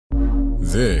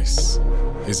This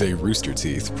is a Rooster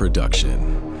Teeth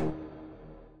production.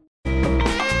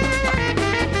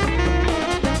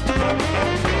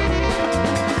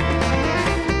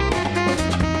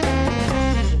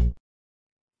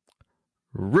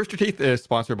 Rooster Teeth is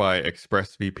sponsored by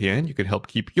ExpressVPN. You can help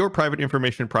keep your private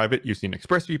information private using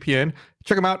ExpressVPN.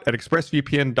 Check them out at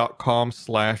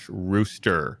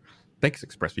expressvpn.com/rooster. Thanks,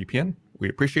 ExpressVPN. We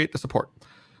appreciate the support.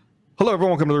 Hello,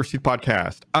 everyone. Welcome to the Rooster Teeth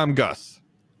Podcast. I'm Gus.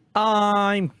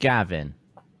 I'm Gavin.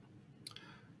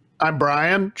 I'm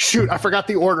Brian. Shoot, I forgot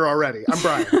the order already. I'm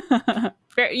Brian.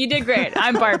 You did great.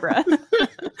 I'm Barbara.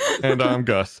 And I'm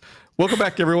Gus. Welcome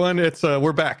back, everyone. It's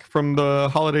we're back from the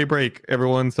holiday break.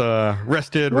 Everyone's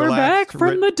rested, We're relaxed. back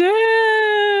from the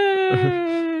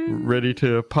dead. Ready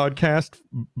to podcast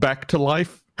back to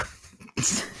life.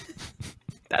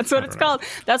 That's what it's called.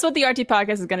 That's what the RT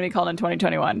podcast is going to be called in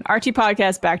 2021. RT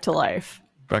podcast back to life.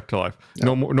 Back to life.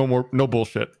 Yep. No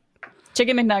bullshit.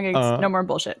 Chicken McNuggets. No more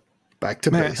bullshit. Back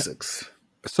to basics.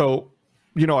 So,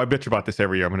 I bitch about this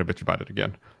every year. I'm going to bitch about it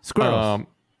again. Squirrels.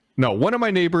 No, one of my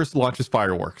neighbors launches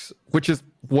fireworks, which is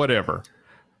whatever.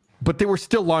 But they were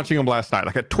still launching them last night,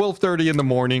 like at 12:30 in the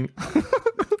morning.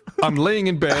 I'm laying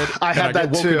in bed. I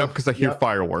get woken up because I hear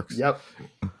fireworks. Yep.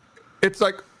 It's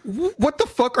like, what the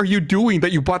fuck are you doing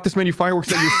that you bought this many fireworks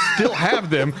that you still have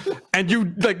them, and you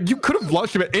could have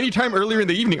launched them at any time earlier in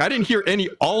the evening. I didn't hear any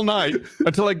all night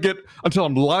until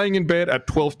I'm lying in bed at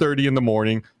 12:30 in the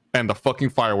morning and the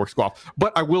fucking fireworks go off.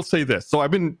 But I will say this: so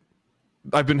I've been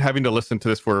having to listen to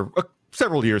this for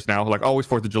several years now, like always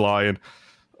 4th of July and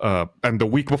the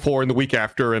week before and the week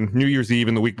after and New Year's Eve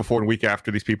and the week before and the week after,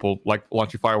 these people like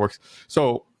launching fireworks.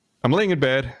 So I'm laying in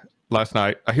bed last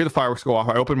night. I hear the fireworks go off.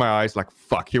 I open my eyes like,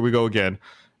 fuck, here we go again.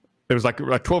 It was like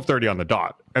at 12:30 on the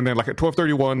dot. And then like at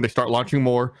 12:31, they start launching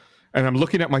more. And I'm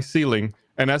looking at my ceiling.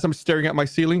 And as I'm staring at my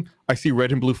ceiling, I see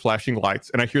red and blue flashing lights.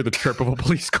 And I hear the chirp of a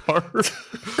police car.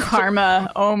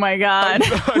 Karma. Oh my God.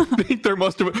 I think there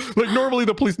must have, normally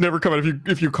the police never come out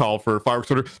if you call for fireworks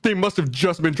order. They must have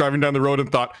just been driving down the road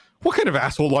and thought, what kind of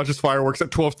asshole launches fireworks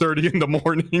at 12:30 in the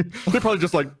morning? They probably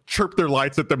just chirp their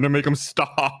lights at them to make them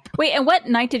stop. Wait, and what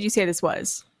night did you say this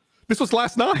was? This was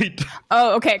last night.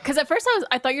 Oh, okay. Because at first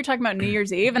I thought you were talking about New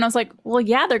Year's Eve, and I was like, well,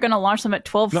 yeah, they're going to launch them at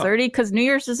 12:30 because New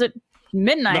Year's is at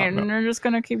midnight, and they're just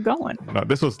going to keep going. No,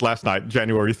 this was last night,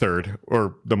 January 3rd,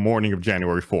 or the morning of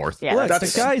January 4th. Yeah, look,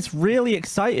 the guy's really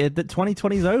excited that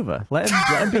 2020 is over. Let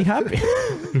him be happy.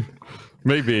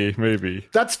 Maybe.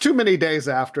 That's too many days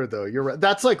after, though. You're right.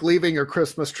 That's like leaving your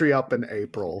Christmas tree up in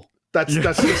April. That's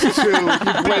just too.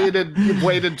 You've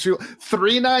waited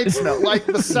 3 nights. No, like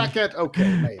the second.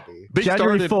 Okay, maybe.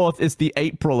 January 4th is the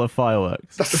April of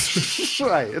fireworks. That's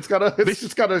right. It's got a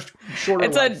shorter.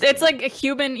 It's like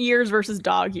human years versus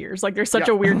dog years. Like there's such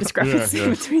a weird discrepancy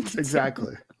between the two.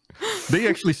 Exactly. They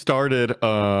actually started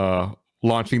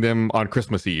launching them on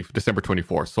Christmas Eve, December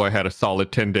 24th. So I had a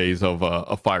solid 10 days of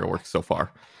fireworks so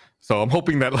far. So I'm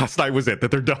hoping that last night was it,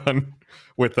 that they're done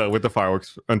with the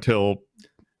fireworks until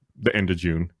the end of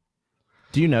June.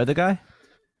 Do you know the guy?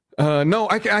 No,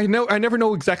 I never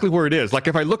know exactly where it is. Like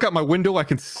if I look out my window, I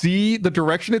can see the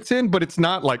direction it's in, but it's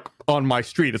not like on my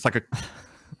street. It's like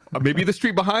maybe the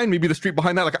street behind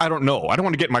that. Like I don't know. I don't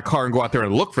want to get in my car and go out there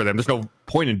and look for them. There's no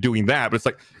point in doing that. But it's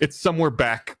like it's somewhere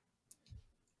back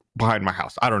behind my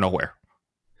house. I don't know where.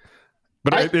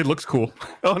 But it looks cool.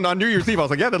 On New Year's Eve, I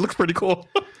was like, yeah, that looks pretty cool.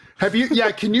 Have you?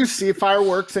 Yeah. Can you see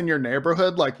fireworks in your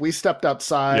neighborhood? Like we stepped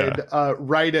outside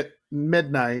right at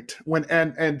midnight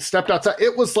and stepped outside.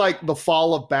 It was like the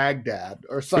fall of Baghdad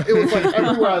or something. It was like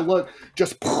everywhere I looked,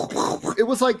 just it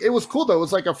was cool though. It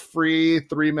was like a free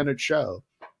 3-minute show.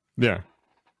 Yeah.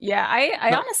 Yeah,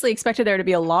 I honestly expected there to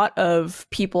be a lot of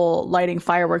people lighting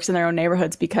fireworks in their own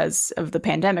neighborhoods because of the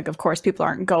pandemic. Of course, people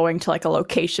aren't going to like a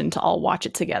location to all watch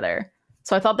it together.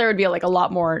 So I thought there would be like a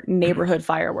lot more neighborhood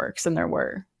fireworks than there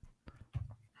were.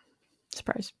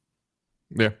 Surprise.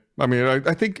 Yeah. I mean,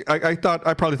 I think I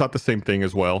probably thought the same thing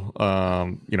as well.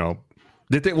 Was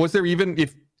there even,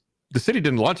 if the city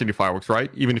didn't launch any fireworks,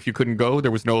 right? Even if you couldn't go,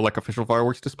 there was no like official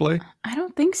fireworks display? I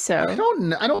don't think so.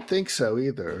 I don't think so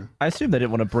either. I assume they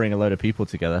didn't want to bring a load of people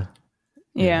together.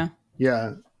 Yeah.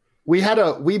 Yeah.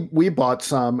 We bought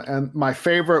some, and my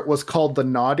favorite was called the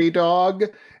Naughty Dog.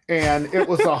 And it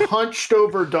was a hunched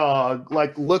over dog,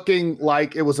 like looking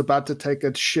like it was about to take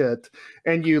a shit.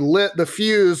 And the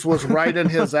fuse was right in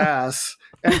his ass.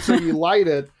 And so you light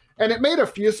it and it made a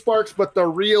few sparks, but the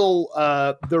real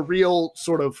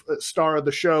sort of star of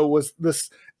the show was this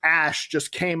ash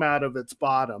just came out of its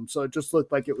bottom. So it just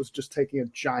looked like it was just taking a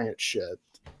giant shit.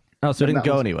 Oh, so it didn't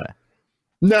go anywhere.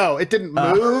 No, it didn't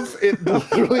move. It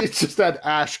literally just had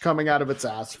ash coming out of its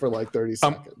ass for like 30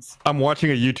 seconds. I'm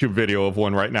watching a YouTube video of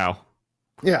one right now.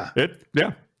 Yeah.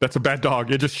 Yeah, that's a bad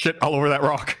dog. It just shit all over that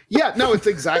rock. Yeah, no, it's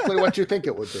exactly what you think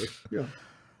it would be. Yeah.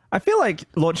 I feel like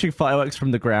launching fireworks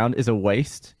from the ground is a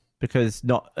waste because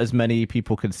not as many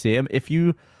people can see them. If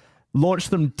you launch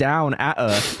them down at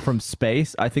Earth from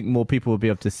space, I think more people would be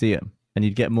able to see them and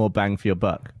you'd get more bang for your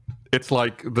buck. It's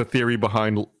like the theory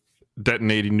behind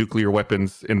detonating nuclear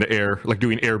weapons in the air, like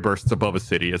doing air bursts above a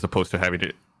city as opposed to having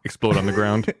it explode on the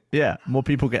ground. Yeah, more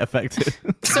people get affected.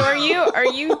 So are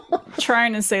you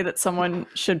trying to say that someone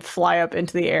should fly up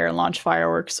into the air and launch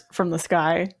fireworks from the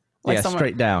sky? Yeah,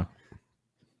 straight down.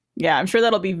 Yeah, I'm sure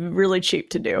that'll be really cheap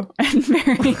to do and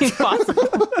very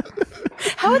possible.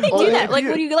 How would they do that? Like,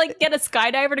 would you like get a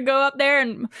skydiver to go up there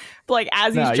and like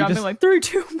as he's jumping, like 3,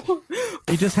 2, 1?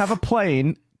 You just have a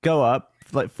plane go up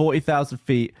like 40,000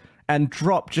 feet and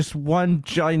drop just one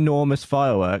ginormous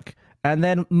firework, and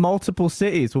then multiple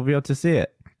cities will be able to see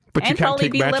it. But you can't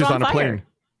take matches on a plane.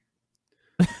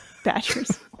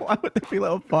 Badgers. Why would they be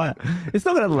lit on fire? It's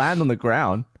not going to land on the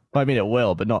ground. I mean, it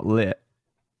will, but not lit.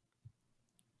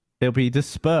 It'll be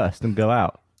dispersed and go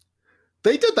out.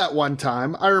 They did that one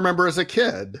time. I remember as a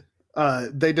kid.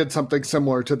 They did something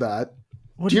similar to that.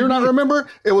 Do you not remember?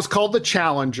 It was called the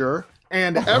Challenger,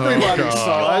 and everybody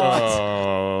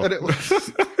saw it. And it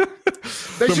was.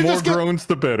 The more drones,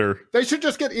 the better. They should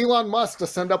just get Elon Musk to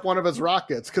send up one of his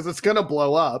rockets because it's going to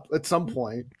blow up at some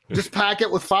point. Just pack it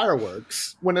with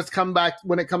fireworks when it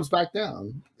comes back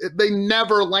down. They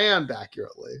never land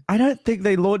accurately. I don't think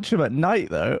they launch them at night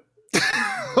though.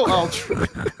 Well, true.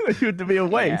 It would be a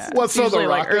waste. Yeah. Well, so the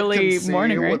like early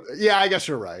morning, right? Yeah, I guess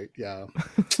you're right. Yeah.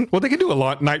 Well, they can do a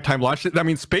lot nighttime launch. I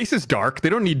mean, space is dark. They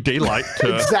don't need daylight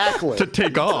to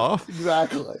take off.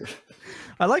 Exactly.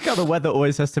 I like how the weather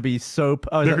always has to be soap.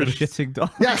 Oh, is that a shitting dog?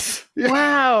 Yes. Yeah.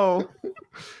 Wow.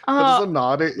 That is a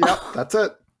naughty. Yep, that's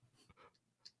it.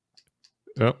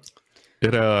 Yep.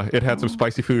 It had some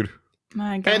spicy food.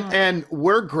 My God. And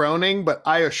we're groaning, but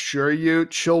I assure you,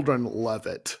 children love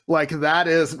it. Like that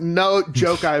is no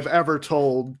joke I've ever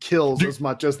told kills as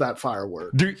much as that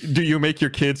firework. Do you make your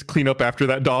kids clean up after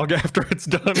that dog after it's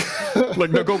done?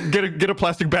 Like, no, go get a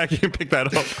plastic baggie and pick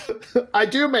that up. I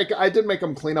did make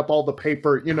them clean up all the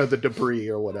paper, the debris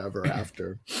or whatever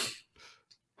after.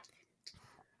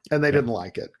 And they didn't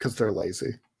like it because they're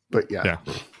lazy. But yeah.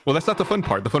 Well, that's not the fun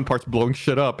part. The fun part's blowing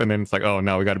shit up, and then it's like, oh,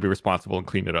 now we got to be responsible and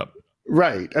clean it up.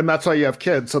 Right. And that's why you have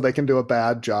kids, so they can do a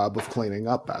bad job of cleaning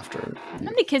up after. How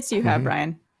many kids do you have,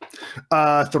 Brian?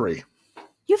 3.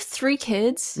 You have 3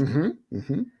 kids? Mm-hmm.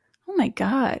 Mm-hmm. Oh my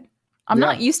God. I'm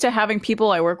not used to having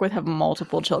people I work with have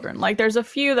multiple children. Like there's a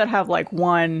few that have like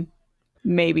 1,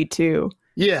 maybe 2.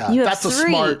 Yeah, that's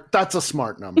a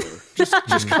smart number.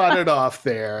 Just cut it off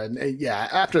there. And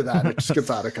after that, it just gets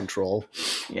out of control.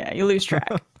 Yeah, you lose track.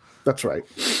 That's right.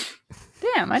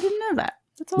 Damn, I didn't know that.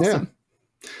 That's awesome. Yeah.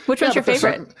 Which one's your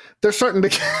favorite? They're starting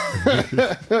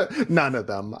to none of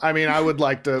them. I mean, I would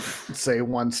like to say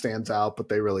one stands out, but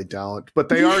they really don't. But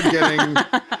they are getting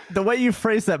the way you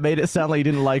phrased that made it sound like you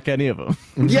didn't like any of them.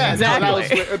 Yeah,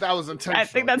 exactly. No, that was intentional. I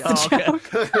think that's the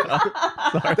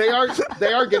joke.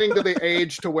 They are getting to the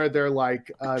age to where they're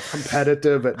like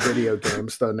competitive at video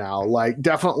games though now. Like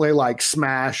definitely like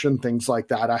Smash and things like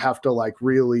that. I have to like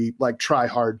really like try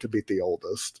hard to beat the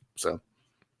oldest. So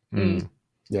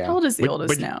yeah. How old is the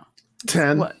oldest now?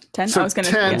 10. What? 10? So I was gonna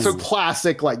 10. guess. So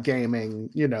classic like gaming,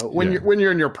 when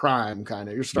you're in your prime kind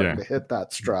of, you're starting to hit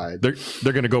that stride.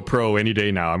 They're going to go pro any day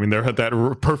now. I mean, they're at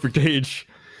that perfect age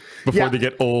before they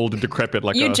get old and decrepit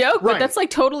like you us. joke, but that's like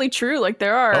totally true. Like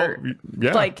there are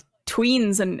like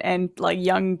tweens and like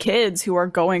young kids who are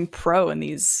going pro in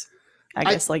these I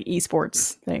guess like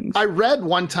esports things. I read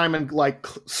one time in like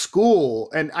school,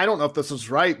 and I don't know if this is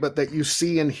right, but that you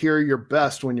see and hear your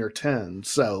best when you're 10.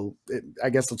 So I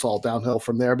guess it's all downhill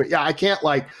from there. But yeah, I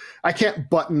can't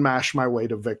button mash my way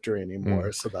to victory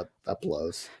anymore. So that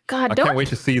blows. God, I can't wait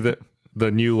to see the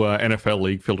new NFL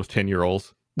league filled with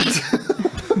 10-year-olds.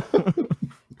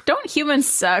 Don't humans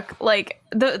suck? Like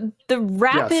the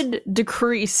rapid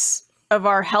decrease of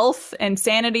our health and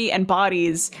sanity and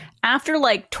bodies after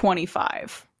like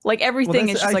 25. Like everything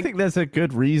is just I think there's a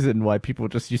good reason why people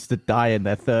just used to die in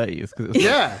their 30s.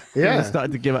 Because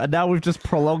started to give it. And now we've just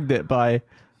prolonged it by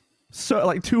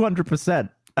like 200%.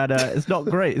 And it's not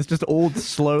great. It's just all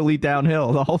slowly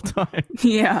downhill the whole time.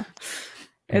 Yeah.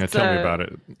 Tell me about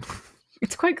it.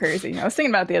 It's quite crazy. I was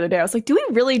thinking about it the other day. I was like, do we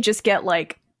really just get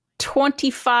like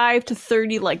 25 to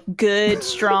 30 like good,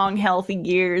 strong, healthy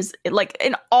years, like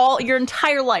in all your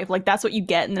entire life? Like that's what you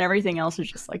get, and then everything else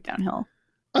is just like downhill.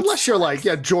 Unless you're like,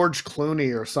 George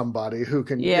Clooney or somebody who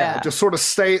can just sort of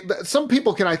stay. Some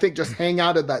people can, I think, just hang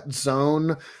out in that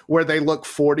zone where they look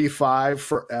 45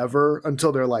 forever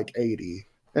until they're like 80.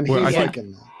 And he's like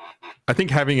in that. I think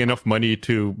having enough money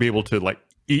to be able to like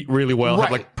eat really well,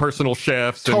 have like personal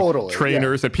chefs and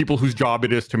trainers and people whose job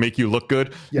it is to make you look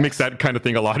good makes that kind of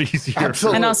thing a lot easier.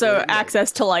 Absolutely. And also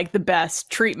access to like the best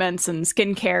treatments and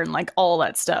skincare and like all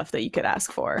that stuff that you could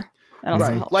ask for.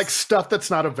 Like stuff that's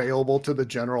not available to the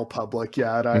general public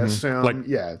yet, I assume. Like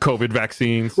COVID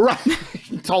vaccines. Right.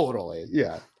 Totally.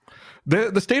 Yeah.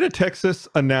 The state of Texas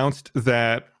announced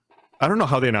that, I don't know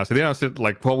how they announced it. They announced it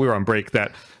like while we were on break,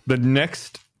 that the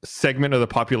next segment of the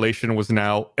population was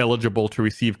now eligible to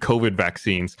receive COVID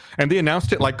vaccines. And they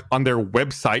announced it like on their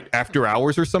website after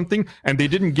hours or something. And they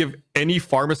didn't give any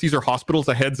pharmacies or hospitals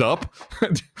a heads up.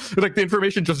 Like the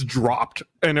information just dropped.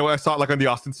 And I saw it like on the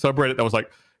Austin subreddit that was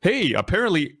like, hey,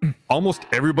 apparently almost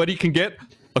everybody can get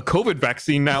a COVID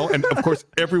vaccine now. And of course,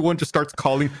 everyone just starts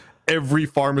calling every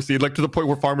pharmacy, like to the point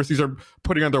where pharmacies are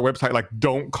putting on their website, like,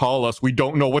 don't call us. We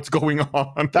don't know what's going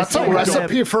on. That's a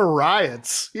recipe for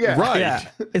riots. Yeah. Right. Yeah.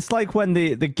 It's like when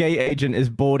the gate agent is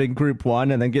boarding group one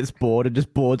and then gets bored and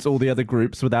just boards all the other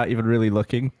groups without even really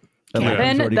looking.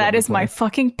 Kevin, that is my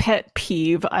fucking pet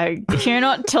peeve. I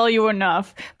cannot tell you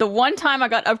enough. The one time I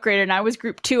got upgraded and I was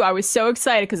group 2, I was so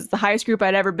excited because it's the highest group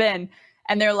I'd ever been.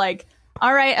 And they're like,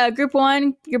 all right, group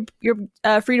 1, you're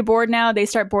free to board now. They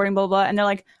start boarding, blah, blah. And they're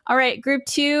like, all right, group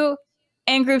 2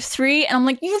 and group 3. And I'm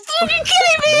like, you fucking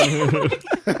kidding me?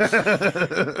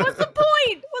 What's the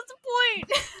point?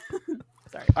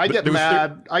 Sorry. I get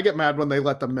mad when they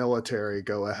let the military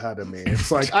go ahead of me.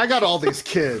 It's like, I got all these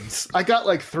kids. I got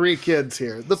like 3 kids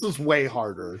here. This is way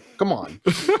harder. Come on.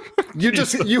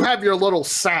 You have your little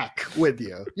sack with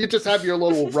you. You just have your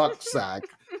little rucksack.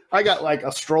 I got like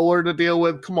a stroller to deal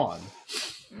with. Come on.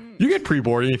 You get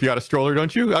pre-boarding if you got a stroller,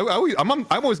 don't you? I'm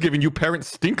always giving you parents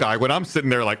stink eye when I'm sitting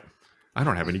there like, I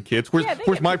don't have any kids.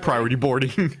 Where's my priority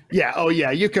boarding? Yeah. Oh,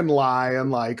 yeah. You can lie and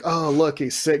like, oh, look,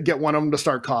 he's sick. Get one of them to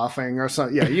start coughing or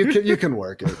something. Yeah, you can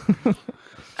work it.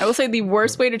 I will say the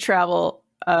worst way to travel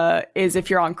is if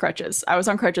you're on crutches. I was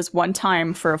on crutches one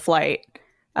time for a flight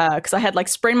because I had like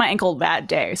sprained my ankle that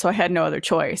day, so I had no other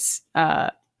choice.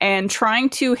 And trying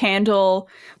to handle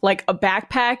like a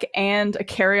backpack and a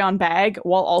carry-on bag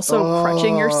while also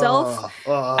crutching yourself,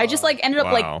 I just like ended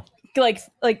up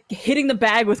like hitting the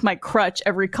bag with my crutch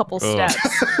every couple steps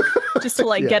just to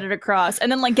like get it across,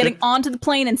 and then like getting onto the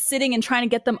plane and sitting and trying to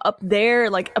get them up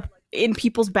there like up in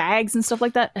people's bags and stuff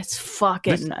like that. That's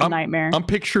fucking a nightmare. I'm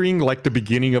picturing like the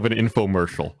beginning of an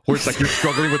infomercial where it's like you're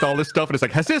struggling with all this stuff and it's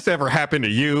like, has this ever happened to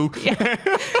you? Yeah.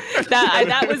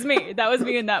 That was me. That was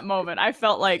me in that moment. I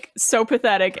felt like so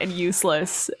pathetic and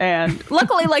useless. And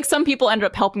luckily, like some people ended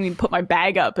up helping me put my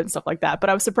bag up and stuff like that. But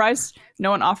I was surprised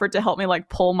no one offered to help me like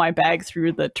pull my bag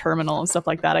through the terminal and stuff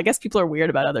like that. I guess people are weird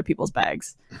about other people's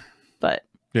bags. But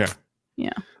yeah.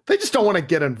 They just don't want to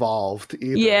get involved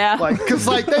either. Yeah. Like, because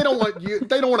like they don't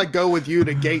want to go with you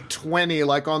to gate 20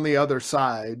 like on the other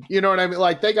side. You know what I mean?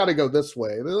 Like they got to go this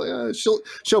way. Like,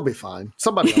 she'll be fine.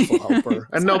 Somebody else will help her,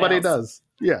 and nobody does.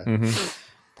 Yeah.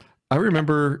 Mm-hmm. I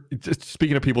remember just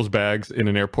speaking of people's bags in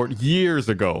an airport years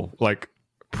ago, like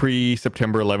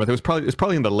pre-September 11th. It was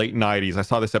probably in the late 90s. I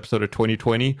saw this episode of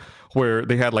 2020 where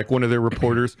they had like one of their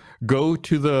reporters go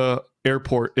to the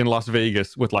airport in Las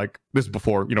Vegas with like, this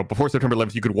before September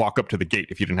 11th, you could walk up to the gate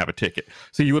if you didn't have a ticket.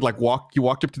 So you would like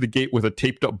walked up to the gate with a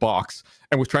taped up box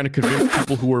and was trying to convince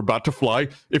people who were about to fly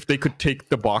if they could take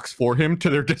the box for him to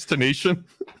their destination.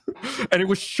 And it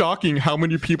was shocking how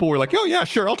many people were like, oh yeah,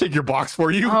 sure, I'll take your box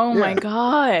for you. Oh my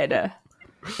God.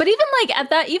 But even like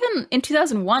at that, even in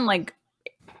 2001, like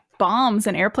bombs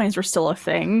and airplanes were still a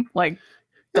thing. Like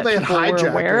that they had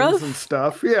hijackings and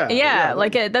stuff. Yeah.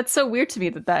 Like that's so weird to me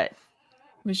that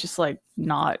was just like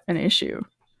not an issue.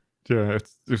 Yeah,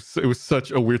 it was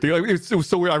such a weird thing. Like, it was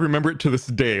so weird. I remember it to this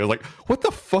day. I was like, what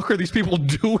the fuck are these people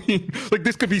doing? Like,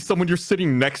 this could be someone you're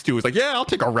sitting next to. It's like, yeah, I'll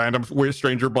take a random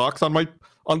stranger box on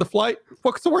the flight.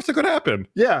 What's the worst that could happen?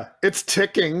 Yeah, it's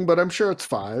ticking, but I'm sure it's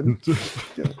fine.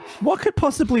 What could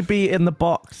possibly be in the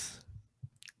box?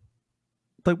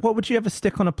 Like, what would you ever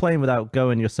stick on a plane without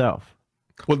going yourself?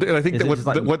 Well, I think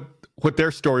that what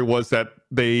their story was that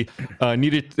they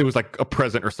needed, it was like a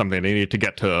present or something. They needed to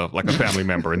get to like a family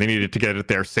member and they needed to get it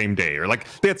there same day, or like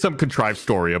they had some contrived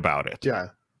story about it. Yeah.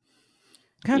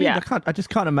 I just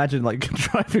can't imagine like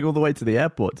driving all the way to the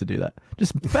airport to do that.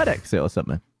 Just FedEx it or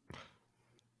something.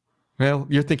 Well,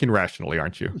 you're thinking rationally,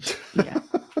 aren't you? Yeah.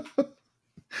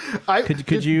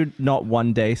 Could you not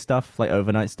one day stuff, like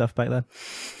overnight stuff back then?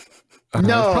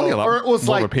 No, probably a lot or it was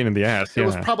more like of a pain in the ass. It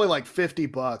was probably like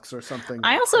 $50 or something.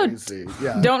 I also crazy.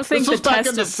 don't think this was the back test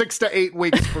in the of 6 to 8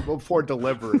 weeks before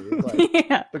delivery. Like,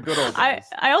 yeah. the good old I days.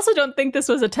 also don't think this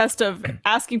was a test of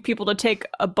asking people to take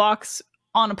a box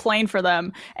on a plane for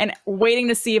them and waiting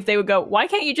to see if they would go, why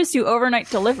can't you just do overnight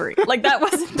delivery? Like, that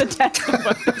wasn't the test of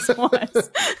what this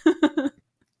was.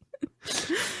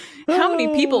 How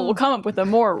many people will come up with a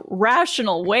more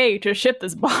rational way to ship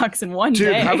this box in one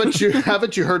day? Haven't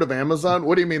you heard of Amazon?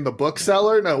 What do you mean, the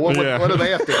bookseller? No, what do they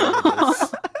have to do with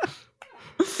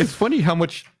this? It's funny how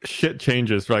much shit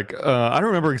changes. Like, I don't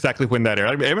remember exactly when that aired.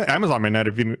 I mean, Amazon may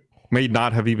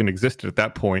not have even existed at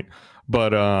that point.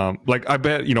 But like, I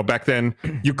bet, back then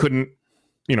you couldn't,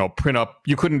 print up.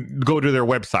 You couldn't go to their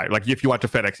website. Like, if you want to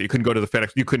FedEx, you couldn't go to the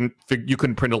FedEx. You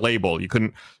couldn't print a label. You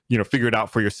couldn't, figure it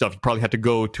out for yourself. You probably had to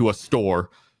go to a store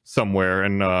somewhere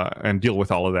and deal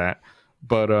with all of that.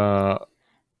 But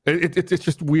it's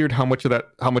just weird how quickly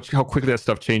that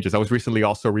stuff changes. I was recently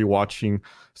also rewatching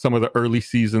some of the early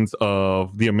seasons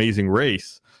of The Amazing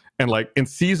Race, and like in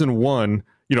season 1,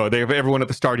 they have everyone at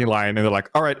the starting line, and they're like,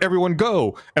 "All right, everyone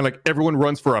go!" And like everyone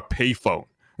runs for a payphone.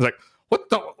 It's like, what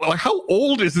the? Like, how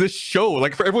old is this show?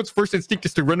 Like, for everyone's first instinct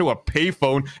is to run to a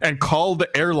payphone and call the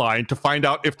airline to find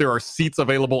out if there are seats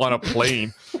available on a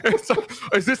plane. It's like,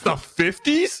 is this the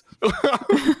 50s?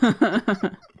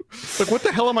 Like, what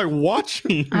the hell am I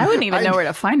watching? I wouldn't even know where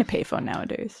to find a payphone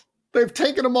nowadays. They've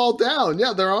taken them all down.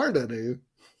 Yeah, there aren't any.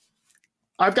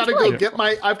 I've got to go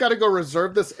I've got to go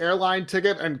reserve this airline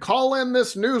ticket and call in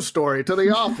this news story to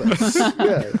the office.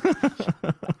 Yeah.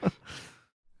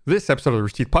 This episode of the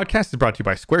Rooster Teeth Podcast is brought to you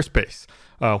by Squarespace.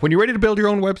 When you're ready to build your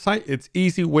own website, it's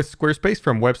easy with Squarespace.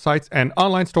 From websites and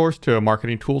online stores to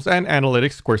marketing tools and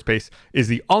analytics, Squarespace is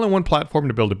the all-in-one platform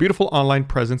to build a beautiful online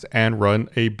presence and run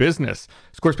a business.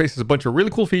 Squarespace has a bunch of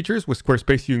really cool features. With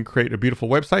Squarespace, you can create a beautiful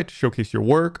website to showcase your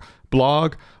work,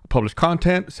 blog, publish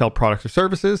content, sell products or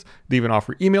services. They even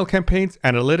offer email campaigns,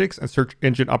 analytics, and search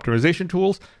engine optimization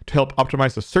tools to help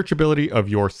optimize the searchability of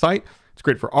your site. It's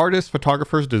great for artists,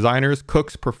 photographers, designers,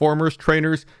 cooks, performers,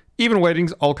 trainers, even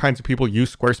weddings. All kinds of people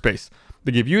use Squarespace.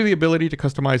 They give you the ability to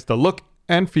customize the look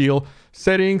and feel,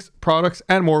 settings, products,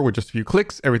 and more with just a few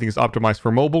clicks. Everything is optimized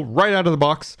for mobile right out of the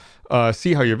box.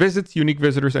 See how your visits, unique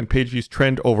visitors, and page views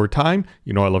trend over time.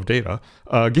 I love data.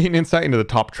 Gain insight into the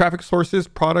top traffic sources,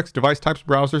 products, device types,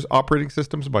 browsers, operating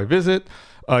systems by visit.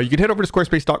 You can head over to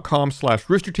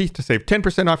squarespace.com/roosterteeth to save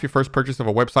 10% off your first purchase of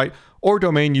a website or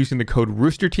domain using the code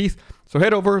roosterteeth. So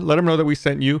head over, let them know that we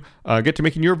sent you. Get to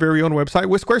making your very own website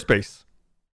with Squarespace.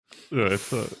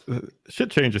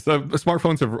 Shit changes.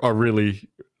 Smartphones are really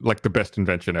like the best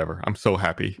invention ever. I'm so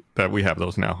happy that we have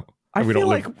those now. I feel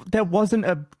like there wasn't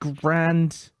a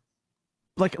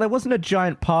there wasn't a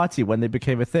giant party when they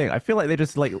became a thing. I feel like they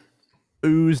just like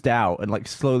oozed out and like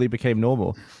slowly became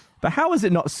normal. But how is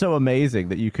it not so amazing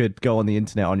that you could go on the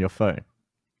internet on your phone?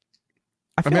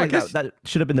 I feel like that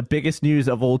should have been the biggest news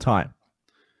of all time.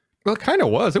 Well, it kind of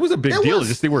was. It was a big deal. It's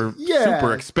just they were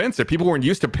super expensive. People weren't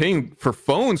used to paying for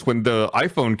phones when the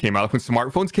iPhone came out. When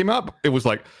smartphones came out, it was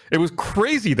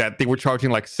crazy that they were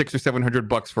charging like $600 or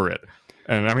 $700 for it.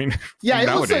 And I mean,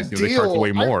 nowadays they charge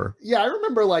way more. I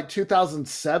remember like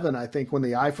 2007, I think, when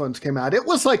the iPhones came out. It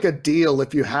was like a deal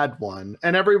if you had one,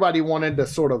 and everybody wanted to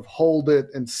sort of hold it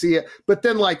and see it. But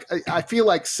then, like, I feel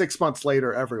like 6 months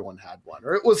later, everyone had one,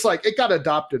 or it was like it got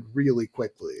adopted really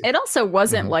quickly. It also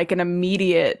wasn't like an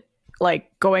immediate, like,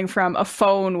 going from a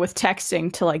phone with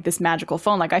texting to like this magical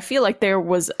phone. Like, I feel like there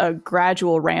was a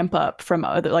gradual ramp up from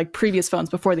other like previous phones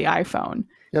before the iPhone.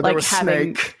 Yeah, like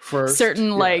having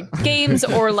certain like games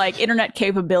or like internet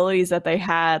capabilities that they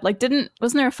had. Like,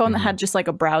 wasn't there a phone that had just like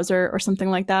a browser or something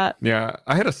like that? Yeah,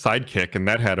 I had a Sidekick and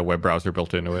that had a web browser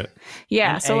built into it.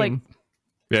 Yeah, and so AIM.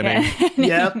 Yep.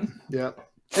 And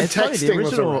it's texting funny,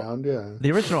 was around. Yeah,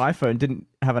 the original iPhone didn't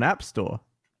have an app store,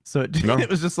 so it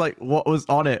was just like what was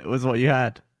on it was what you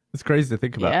had. It's crazy to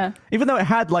think about. Yeah. Even though it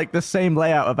had like the same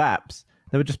layout of apps,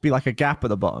 there would just be like a gap at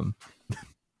the bottom.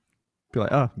 Be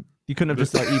like, oh. You couldn't have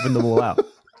just like evened them all out.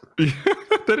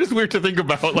 That is weird to think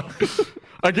about. Like,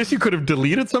 I guess you could have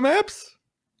deleted some apps.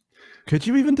 Could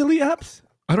you even delete apps?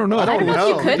 I don't know. I don't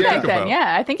know if you could back then.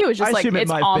 Yeah, I think it was just like it's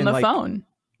on the phone.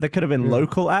 There could have been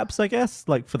local apps, I guess,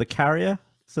 like for the carrier.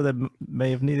 So there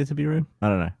may have needed to be room. I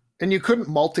don't know. And you couldn't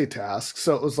multitask,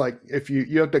 so it was like if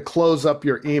you have to close up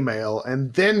your email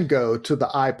and then go to the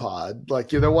iPod.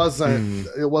 Like it wasn't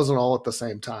all at the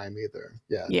same time either.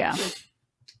 Yeah.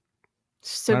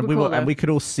 Super and cool, we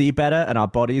could all see better, and our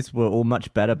bodies were all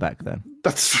much better back then.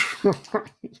 That's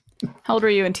right. How old were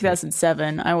you in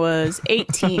 2007? I was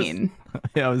 18.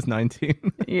 Yeah, I was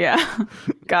 19. Yeah.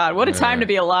 God, what a time to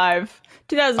be alive.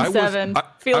 2007.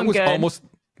 Feeling good. I was almost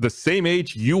the same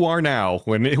age you are now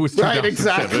when it was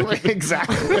 2007. Right,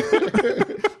 exactly.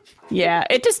 Yeah,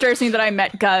 it disturbs me that I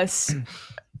met Gus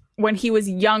when he was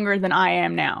younger than I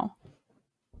am now.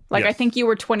 Like, I think you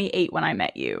were 28 when I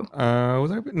met you.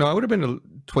 Was I? No, I would have been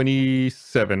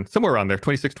 27, somewhere around there,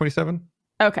 26, 27.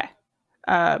 Okay.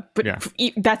 But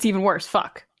that's even worse.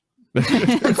 Fuck. Because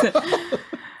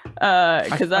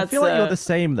I feel like you're the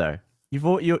same though.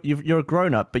 You're a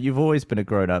grown up, but you've always been a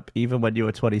grown up, even when you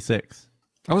were 26.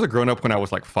 I was a grown up when I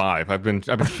was like 5. I've been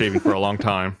shaving for a long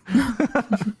time.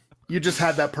 You just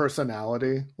had that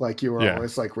personality, like you were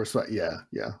always like respect. Yeah.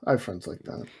 I have friends like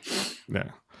that.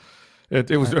 Yeah.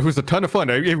 It was a ton of fun.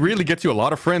 It really gets you a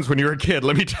lot of friends when you're a kid,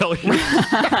 let me tell you.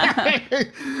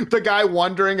 The guy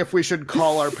wondering if we should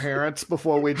call our parents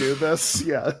before we do this.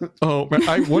 Yeah. Oh,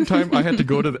 man, one time I had to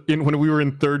go to when we were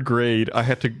in 3rd grade,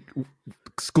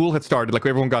 school had started, like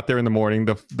everyone got there in the morning.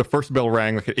 The first bell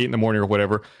rang like at 8 in the morning or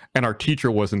whatever, and our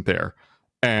teacher wasn't there.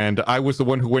 And I was the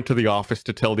one who went to the office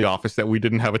to tell the office that we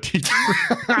didn't have a teacher.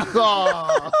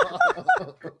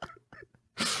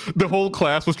 The whole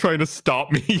class was trying to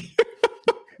stop me.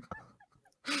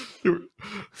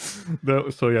 That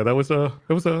was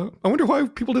a. I wonder why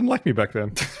people didn't like me back then.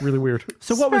 It's really weird.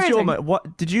 So what was your?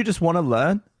 What did you just want to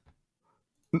learn?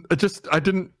 I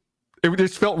didn't. It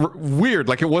just felt weird,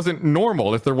 like it wasn't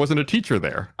normal if there wasn't a teacher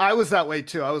there. I was that way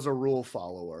too. I was a rule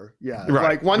follower. Yeah, right.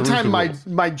 Like one time,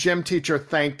 my gym teacher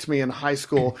thanked me in high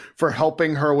school for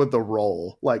helping her with the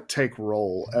roll, like take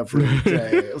roll every day.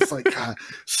 It was like, God,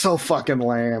 so fucking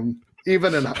lame.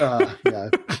 Even in yeah.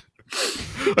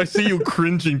 I see you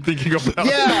cringing thinking about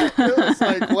it. It was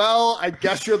like, well, I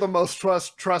guess you're the most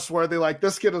trustworthy. Like,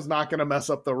 this kid is not going to mess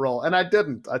up the role. And I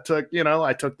didn't. I took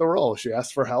the role. She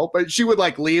asked for help. But she would,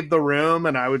 like, leave the room,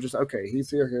 and I would just, okay, he's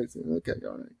here. Okay,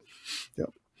 all right.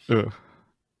 Yep.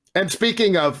 And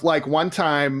speaking of, like, one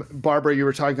time, Barbara, you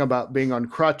were talking about being on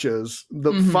crutches.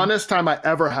 The funnest time I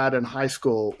ever had in high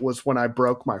school was when I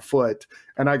broke my foot,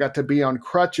 and I got to be on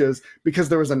crutches because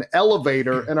there was an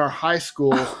elevator in our high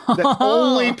school that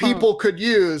only people could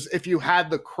use if you had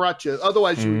the crutches.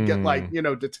 Otherwise, you would get, like,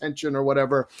 detention or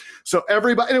whatever. So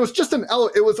everybody, and it was just it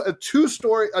was a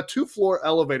 2-floor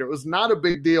elevator. It was not a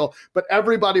big deal, but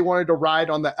everybody wanted to ride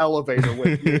on the elevator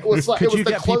with me. It was like, could you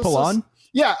get people on?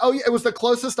 Yeah. Oh, yeah. It was the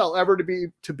closest I'll ever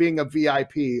to being a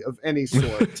VIP of any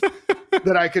sort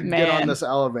that I could get on this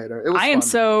elevator. It was fun. Am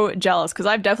so jealous because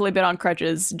I've definitely been on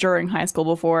crutches during high school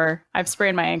before. I've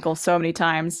sprained my ankle so many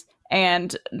times.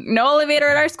 And no elevator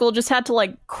at our school, just had to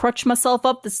like crutch myself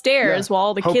up the stairs while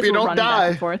all the kids were running back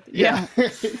and forth. Yeah.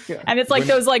 And it's like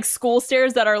those like school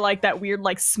stairs that are like that weird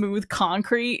like smooth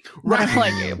concrete. Right.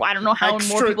 Like, I don't know how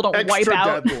more people don't wipe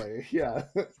out. Deadly. Yeah.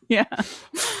 Yeah.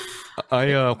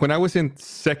 When I was in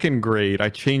 2nd grade, I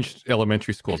changed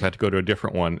elementary schools. I had to go to a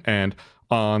different one. And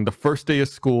on the first day of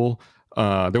school,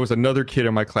 there was another kid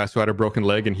in my class who had a broken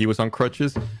leg and he was on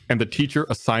crutches, and the teacher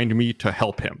assigned me to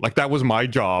help him. Like, that was my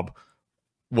job,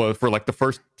 was for like the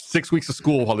first 6 weeks of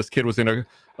school while this kid was in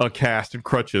a cast and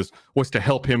crutches, was to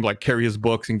help him like carry his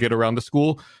books and get around the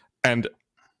school. And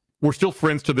we're still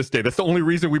friends to this day. That's the only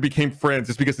reason we became friends,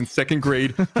 is because in 2nd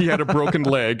grade, he had a broken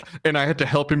leg and I had to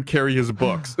help him carry his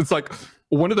books. It's like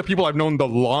one of the people I've known the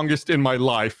longest in my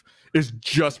life is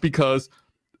just because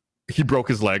he broke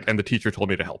his leg and the teacher told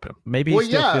me to help him. Maybe he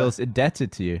still feels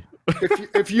indebted to you.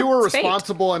 If you were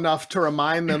responsible enough to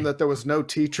remind them that there was no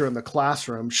teacher in the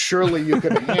classroom, surely you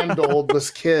could handle this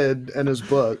kid and his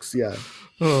books. Yeah.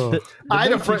 The I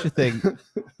had a teacher thing.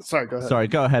 Sorry, go ahead. Sorry,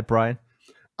 go ahead, Brian.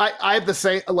 I have the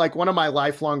same, like one of my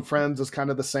lifelong friends is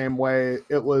kind of the same way.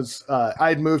 It was, I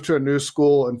had moved to a new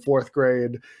school in 4th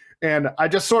grade, and I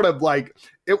just sort of like,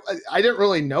 I didn't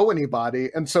really know anybody.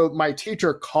 And so my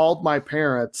teacher called my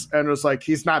parents and was like,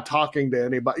 he's not talking to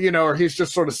anybody, or he's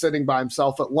just sort of sitting by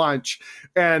himself at lunch.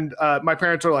 And my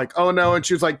parents were like, oh no. And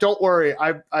she was like, don't worry.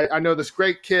 I know this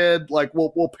great kid, like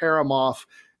we'll pair him off.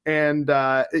 And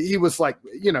he was like,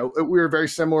 we were very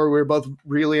similar. We were both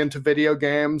really into video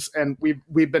games, and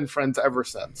we've been friends ever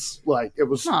since. Like, it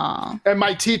was, and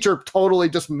my teacher totally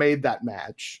just made that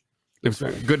match. It was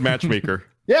a good matchmaker.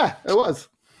 Yeah, it was.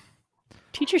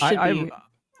 Teachers should be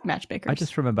matchmakers. I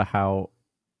just remember how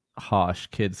harsh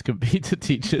kids could be to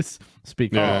teachers.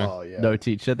 Speaking of no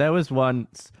teacher, there was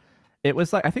once, it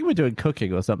was like, I think we were doing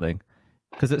cooking or something,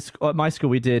 because at my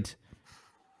school we did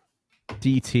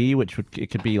DT, which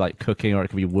it could be like cooking or it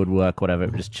could be woodwork, whatever.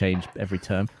 It would just change every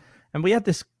term. And we had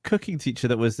this cooking teacher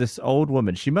that was this old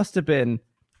woman. She must have been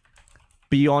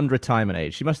beyond retirement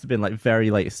age. She must have been like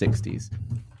very late 60s.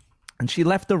 and she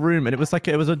left the room, and it was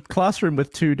a classroom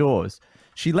with 2 doors.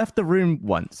 She left the room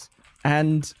once,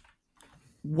 and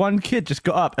one kid just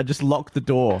got up and just locked the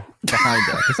door behind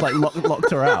her, just like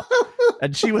locked her out.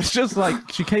 And she was just like,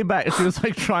 she came back and she was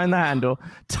like trying the handle,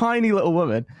 tiny little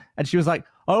woman, and she was like,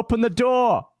 open the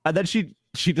door. And then she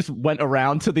just went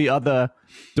around to the other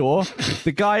door.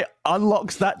 The guy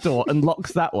unlocks that door and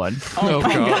locks that one. Oh,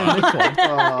 God.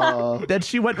 This one. Then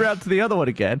she went around to the other one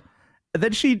again. And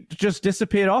then she just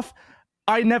disappeared off.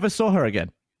 I never saw her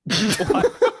again.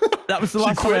 That was the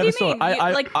last time I ever saw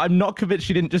her. I'm not convinced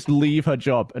she didn't just leave her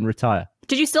job and retire.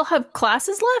 Did you still have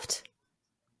classes left?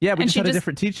 Yeah, we just had a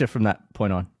different teacher from that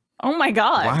point on. Oh my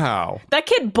God. Wow. That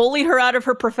kid bullied her out of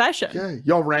her profession. Yeah,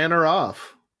 y'all ran her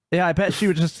off. Yeah, I bet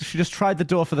she just tried the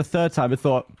door for the 3rd time and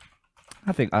thought,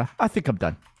 I think I'm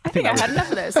done. I think I had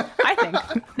enough of this. I think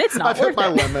it's not I've worth hit my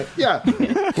it. limit.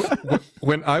 Yeah.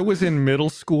 When I was in middle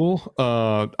school,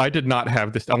 I did not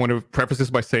have this. I want to preface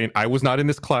this by saying I was not in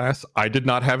this class. I did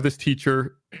not have this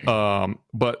teacher.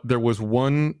 But there was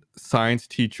one science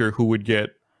teacher who would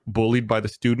get bullied by the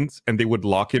students, and they would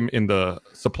lock him in the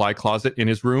supply closet in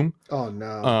his room. Oh,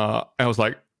 no. I was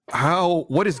like,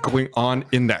 what is going on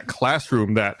in that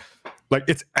classroom that, like,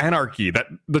 it's anarchy, that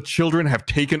the children have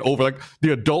taken over. Like,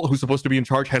 the adult who's supposed to be in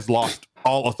charge has lost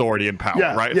all authority and power,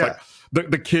 right? It's like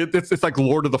the kid, it's like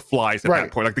Lord of the Flies at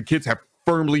that point. Like, the kids have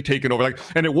firmly taken over. Like,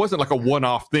 and it wasn't like a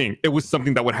one-off thing. It was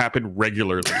something that would happen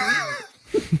regularly.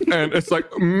 And it's like,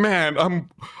 man,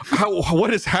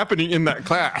 what is happening in that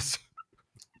class?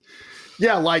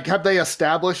 Yeah, like, have they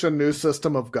established a new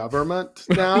system of government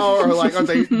now? Or, like, are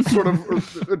they sort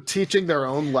of teaching their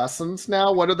own lessons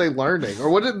now? What are they learning? Or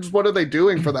what are they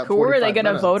doing for that 45 Who are they going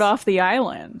to minutes? vote off the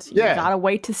island? You Yeah. gotta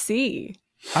wait to see.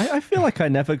 I feel like I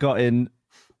never got in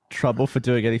trouble for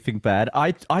doing anything bad.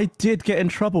 I did get in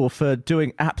trouble for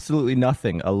doing absolutely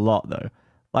nothing a lot, though.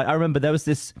 Like, I remember there was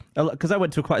this, because I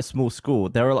went to quite a small school,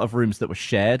 there were a lot of rooms that were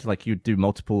shared, like you'd do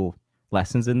multiple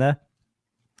lessons in there.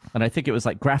 And I think it was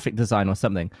like graphic design or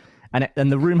something. And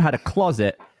the room had a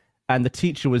closet, and the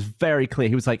teacher was very clear.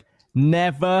 He was like,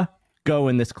 never go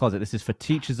in this closet. This is for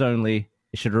teachers only.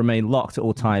 It should remain locked at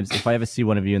all times. If I ever see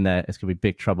one of you in there, it's going to be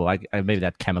big trouble. Maybe they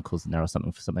had chemicals in there or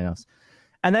something for something else.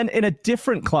 And then in a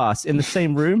different class in the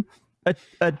same room,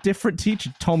 a different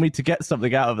teacher told me to get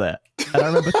something out of there. And I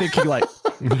remember thinking, like,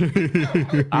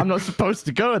 I'm not supposed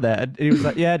to go there. And he was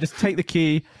like, yeah, just take the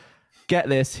key. Get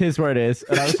this, here's where it is.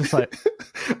 And I was just like,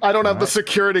 I don't have the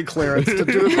security clearance to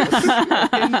do this.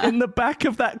 in the back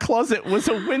of that closet was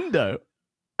a window.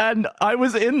 And I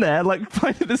was in there, like,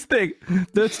 finding this thing.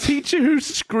 The teacher who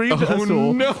screamed at us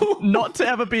all not to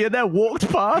ever be in there walked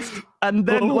past and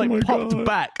then, popped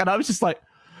back. And I was just like,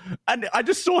 and I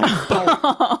just saw him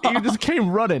bolt. He just came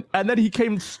running. And then he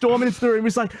came storming into the room. He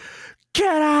was like,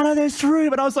 get out of this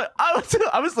room. And I was like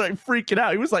freaking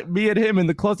out. He was like me and him in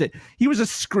the closet. He was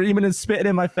just screaming and spitting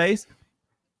in my face.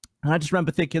 And I just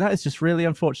remember thinking, that is just really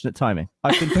unfortunate timing.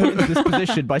 I've been put into this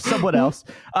position by someone else.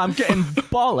 I'm getting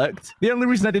bollocked. The only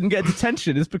reason I didn't get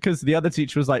detention is because the other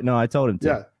teacher was like, no, I told him to.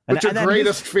 Yeah. But your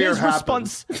greatest fear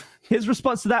happened. His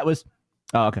response to that was,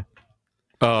 oh, okay.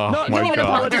 Oh, my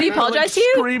God. Did he apologize to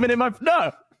you? Screaming in my...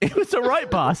 No, he was a right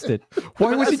bastard.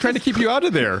 Why was he trying to keep you out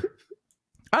of there?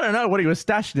 I don't know what he was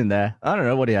stashing in there. I don't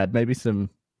know what he had. Maybe a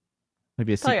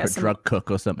secret drug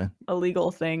cook or something.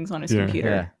 Illegal things on his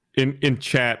computer. Yeah. In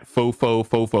chat,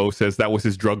 Fofo says that was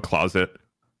his drug closet.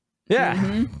 Yeah.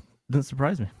 Mm-hmm. Doesn't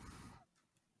surprise me.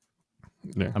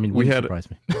 Yeah. I mean, surprise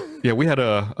me. Yeah, we had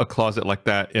a closet like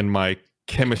that in my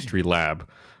chemistry lab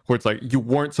where it's like you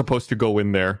weren't supposed to go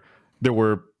in there. There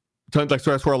were tons, like, so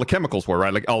that's where all the chemicals were,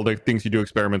 right? Like all the things you do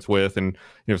experiments with, and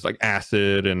it's like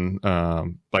acid and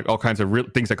like all kinds of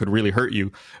things that could really hurt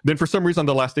you. Then for some reason, on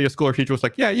the last day of school, our teacher was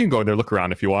like, "Yeah, you can go in there, look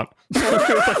around if you want."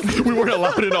 Like, we weren't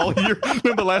allowed in all year.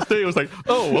 Then the last day, it was like,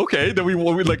 "Oh, okay." Then we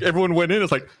like everyone went in.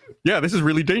 It's like, "Yeah, this is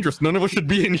really dangerous. None of us should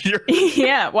be in here."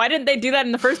 Yeah, why didn't they do that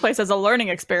in the first place as a learning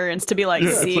experience to be like,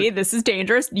 see, this is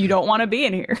dangerous. You don't want to be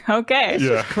in here. Okay. It's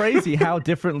just crazy how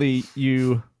differently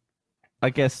you, I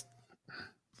guess.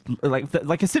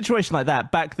 Like a situation like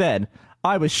that back then,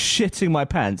 I was shitting my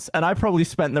pants, and I probably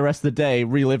spent the rest of the day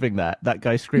reliving that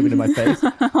guy screaming in my face,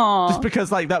 just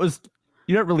because like that was,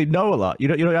 you don't really know a lot, you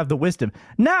don't have the wisdom.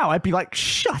 Now I'd be like,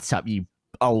 shut up, you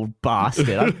old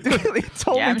bastard.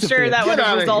 I'm sure that would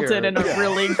have resulted in a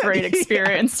really great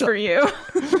experience for you.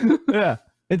 Yeah.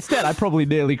 Instead, I probably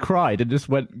nearly cried and just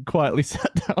went quietly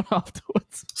sat down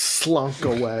afterwards. Slunk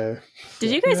away.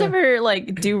 Did you guys ever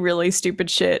like do really stupid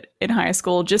shit in high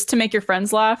school just to make your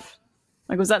friends laugh?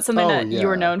 Like, was that something that you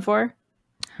were known for?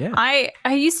 Yeah.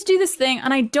 I used to do this thing,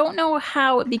 and I don't know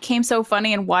how it became so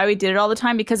funny and why we did it all the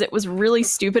time, because it was really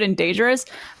stupid and dangerous.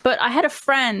 But I had a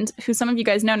friend who some of you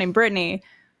guys know named Brittany.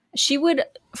 She would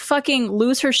fucking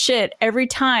lose her shit every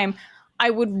time I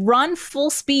would run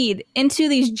full speed into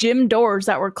these gym doors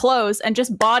that were closed and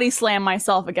just body slam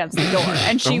myself against the door.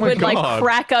 And she would like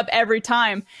crack up every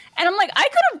time. And I'm like, I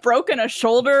could have broken a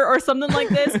shoulder or something like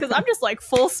this, because I'm just like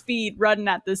full speed running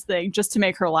at this thing just to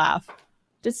make her laugh.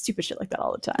 Just stupid shit like that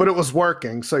all the time. But it was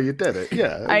working, so you did it.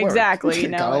 Yeah, it exactly. You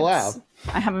know, gotta laugh.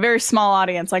 I have a very small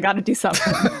audience. I got to do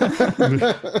something.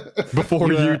 Before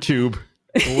YouTube.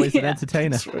 Always an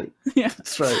entertainer. That's right. Yeah,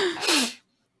 that's right.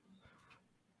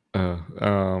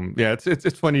 Yeah,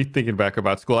 it's funny thinking back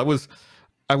about school.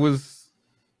 I was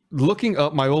looking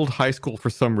up my old high school for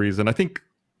some reason. I think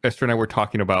Esther and I were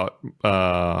talking about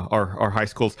our high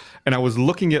schools, and I was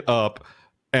looking it up,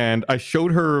 and I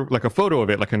showed her like a photo of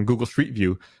it, like on Google Street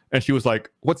View, and she was like,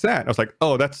 "What's that?" I was like,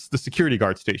 "Oh, that's the security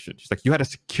guard station." She's like, "You had a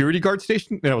security guard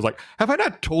station?" And I was like, "Have I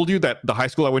not told you that the high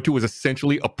school I went to was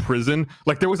essentially a prison?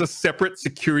 Like there was a separate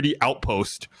security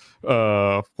outpost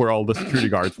where all the security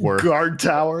guards were. Guard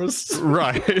towers."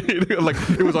 Right. Like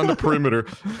it was on the perimeter.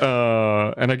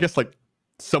 And I guess like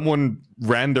someone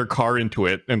ran their car into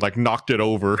it and like knocked it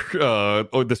over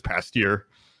this past year.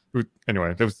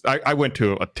 Anyway, I went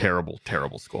to a terrible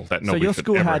school that nobody So your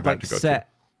school had like to go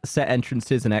set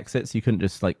entrances and exits. You couldn't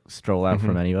just like stroll out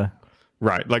from anywhere.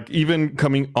 Right. Like even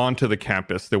coming onto the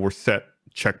campus, there were set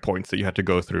checkpoints that you had to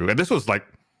go through. And this was like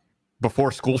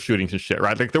before school shootings and shit,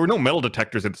 right? Like there were no metal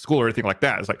detectors at the school or anything like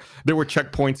that. It's like there were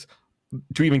checkpoints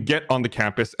to even get on the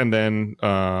campus, and then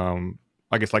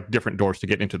I guess like different doors to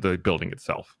get into the building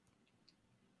itself.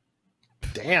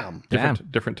 Damn.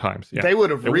 Different times. Yeah. They would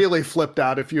have really flipped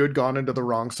out if you had gone into the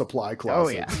wrong supply closet. Oh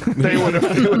yeah. They would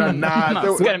have not.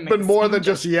 There would have been more than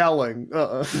just yelling.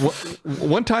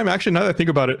 One time, actually, now that I think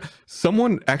about it,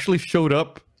 someone actually showed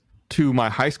up to my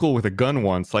high school with a gun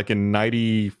once, like in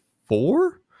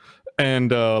 '94.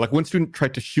 And like one student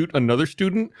tried to shoot another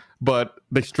student, but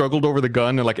they struggled over the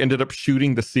gun and like ended up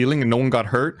shooting the ceiling, and no one got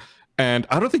hurt. And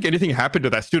I don't think anything happened to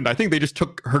that student. I think they just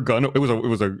took her gun. It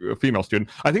was a female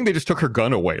student. I think they just took her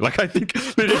gun away. Like I think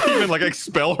they didn't even like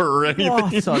expel her or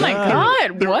anything. Oh my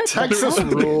God! What? Texas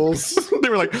rules. They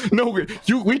were like, "No,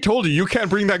 we told you can't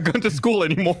bring that gun to school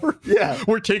anymore. Yeah,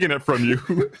 we're taking it from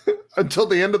you until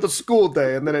the end of the school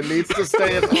day, and then it needs to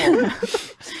stay at home.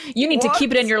 You need to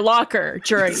keep it in your locker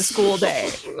during the school day.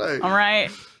 Right. All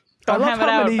right." Don't have it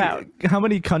out about how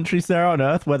many countries there are on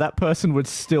Earth where that person would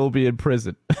still be in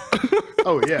prison.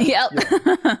 Oh yeah. Yep.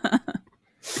 Yeah.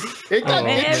 It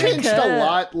changed a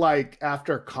lot like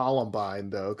after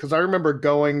Columbine though, because I remember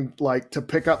going like to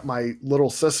pick up my little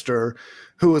sister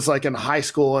who was like in high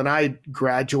school, and I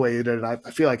graduated, and I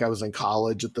feel like I was in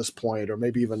college at this point or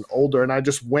maybe even older, and I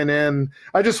just went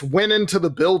into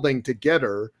the building to get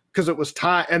her because it was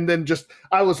time, and then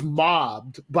I was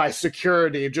mobbed by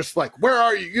security, just like, "Where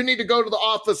are you? You need to go to the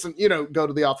office," and go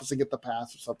to the office and get the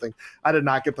pass or something. I did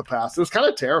not get the pass. It was kind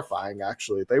of terrifying,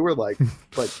 actually. They were like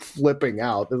flipping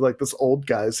out. They're like, "This old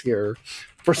guy's here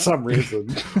for some reason.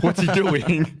 What's he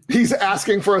doing? He's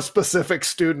asking for a specific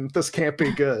student. This can't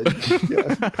be good."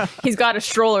 Yeah. He's got a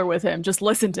stroller with him. Just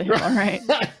listen to him. All right.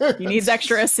 He needs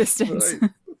extra assistance.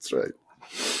 That's right.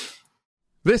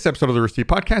 This episode of the Rooster Teeth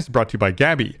Podcast is brought to you by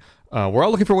Gabby. We're all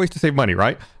looking for ways to save money,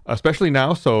 right? Especially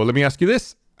now. So let me ask you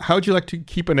this. How would you like to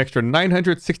keep an extra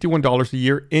 $961 a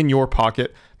year in your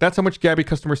pocket? That's how much Gabby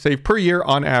customers save per year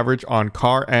on average on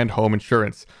car and home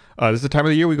insurance. This is the time of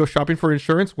the year we go shopping for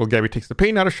insurance. Well, Gabby takes the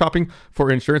pain out of shopping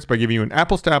for insurance by giving you an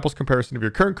apples-to-apples comparison of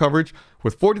your current coverage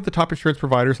with 40 of the top insurance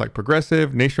providers like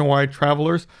Progressive, Nationwide,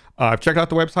 Travelers. I've checked out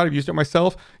the website. I've used it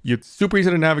myself. It's super easy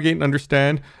to navigate and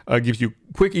understand. Gives you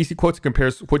quick, easy quotes. It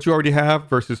compares what you already have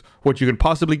versus what you can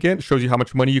possibly get. It shows you how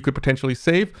much money you could potentially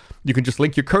save. You can just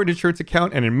link your current insurance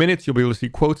account, and in minutes, you'll be able to see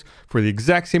quotes for the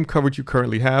exact same coverage you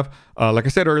currently have. Like I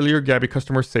said earlier, Gabby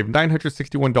customers save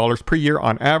 $961 per year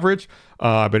on average.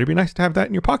 But it'd be nice to have that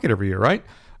in your pocket every year, right?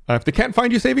 If they can't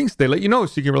find you savings, they let you know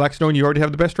so you can relax knowing you already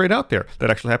have the best rate out there.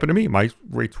 That actually happened to me. My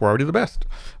rates were already the best.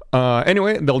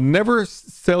 Anyway, they'll never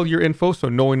sell your info, so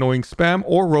no annoying spam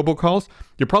or robocalls.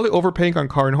 You're probably overpaying on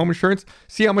car and home insurance.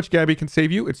 See how much Gabby can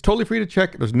save you. It's totally free to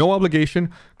check. There's no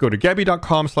obligation. Go to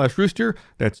Gabby.com/rooster.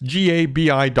 That's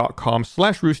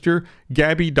GABI.com/rooster.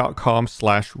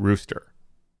 Gabby.com/rooster.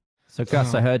 So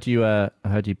Gus, I heard you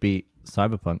beat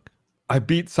Cyberpunk. I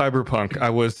beat Cyberpunk. I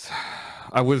was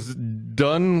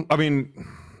done. I mean,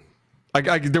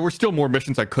 there were still more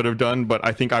missions I could have done, but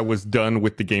I think I was done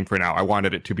with the game for now. I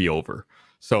wanted it to be over.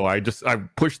 So I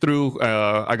pushed through.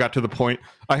 I got to the point.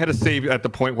 I had a save at the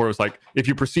point where it was like, if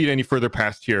you proceed any further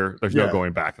past here, there's no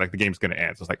going back. Like the game's going to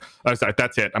end. So I was like,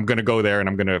 that's it. I'm going to go there and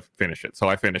I'm going to finish it. So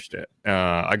I finished it.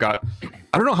 I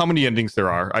don't know how many endings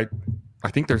there are. I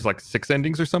think there's like 6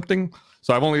 endings or something.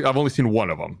 So I've only seen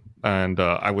one of them, and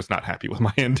I was not happy with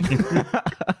my ending.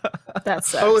 That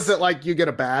sucks. Oh, is it like you get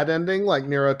a bad ending, like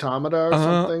Nier Automata or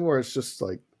something, where it's just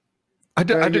like I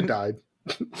didn't died?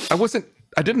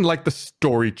 I didn't like the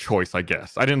story choice, I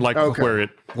guess. I didn't like where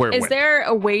it went. Is there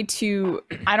a way to,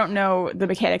 I don't know the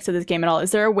mechanics of this game at all.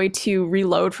 Is there a way to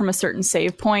reload from a certain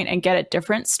save point and get a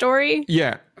different story?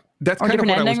 Yeah. That's kind of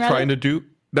what I was trying to do.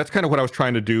 That's kind of what I was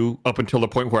trying to do up until the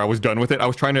point where I was done with it. I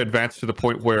was trying to advance to the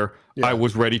point where I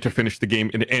was ready to finish the game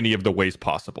in any of the ways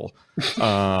possible.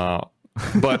 But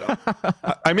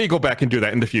I may go back and do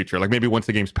that in the future. Like maybe once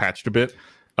the game's patched a bit,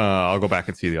 I'll go back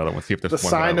and see the other one. See if there's the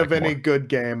one sign that I of like any more. good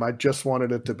game. I just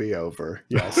wanted it to be over.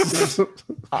 Yes.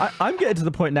 I'm getting to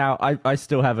the point now. I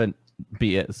still haven't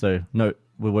beat it, so no,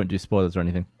 we won't do spoilers or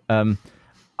anything. I'm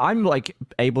like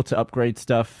able to upgrade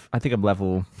stuff. I think I'm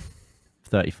level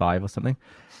 35 or something,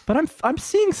 but I'm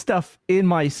seeing stuff in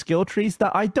my skill trees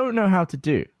that I don't know how to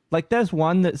do. Like there's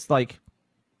one that's like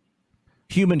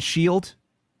human shield,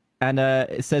 and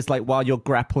it says like while you're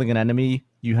grappling an enemy,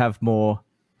 you have more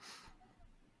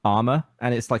armor,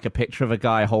 and it's like a picture of a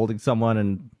guy holding someone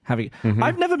and having.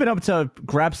 I've never been able to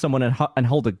grab someone and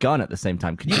hold a gun at the same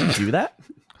time. Can you do that?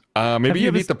 Maybe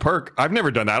you need the perk. I've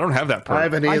never done that. I don't have that perk. I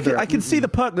haven't either. I can see the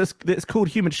perk that's called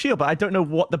Human Shield, but I don't know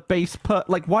what the base perk.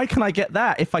 Like, why can I get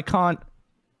that if I can't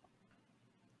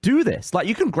do this? Like,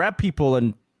 you can grab people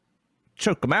and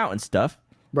choke them out and stuff.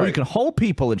 Right. Or you can hold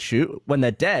people and shoot when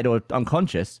they're dead or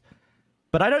unconscious.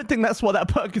 But I don't think that's what that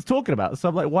perk is talking about. So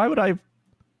I'm like, why would I?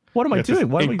 What am I doing?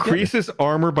 Why increases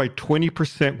armor by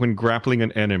 20% when grappling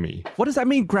an enemy. What does that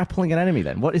mean, grappling an enemy,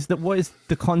 then? What is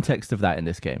the context of that in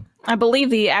this game? I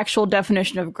believe the actual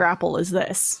definition of grapple is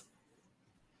this.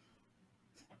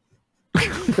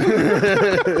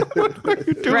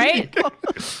 Right?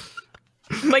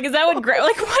 Like, is that what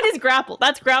what is grapple?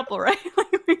 That's grapple, right?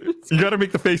 You gotta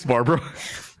make the face bar, bro. I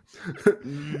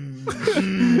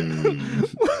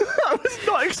was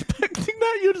not expecting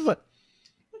that. You're just like...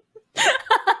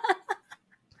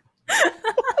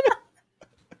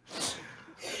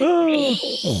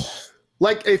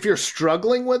 Like if you're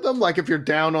struggling with them, like if you're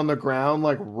down on the ground,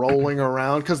 like rolling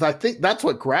around, because I think that's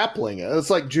what grappling is. It's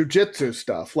like jujitsu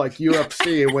stuff, like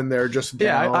UFC when they're just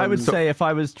down. Yeah, I would say if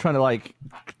I was trying to like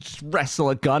just wrestle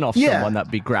a gun off someone,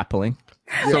 that'd be grappling.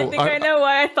 So I think I know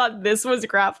why I thought this was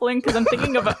grappling, because I'm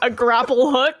thinking of a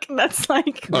grapple hook that's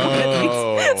like.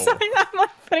 Oh. So I'm like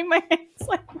putting my hands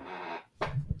like.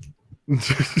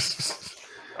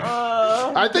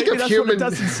 I think maybe if that's human what it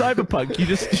does in Cyberpunk, you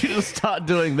just start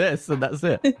doing this and that's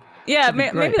it. Yeah,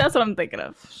 maybe that's what I'm thinking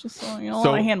of. It's just a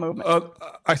lot of hand movement.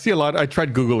 I see a lot. I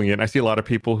tried Googling it, and I see a lot of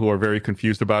people who are very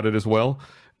confused about it as well.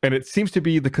 And it seems to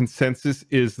be the consensus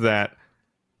is that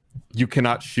you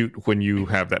cannot shoot when you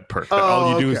have that perk.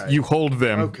 All you do is you hold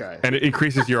them, and it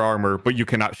increases your armor, but you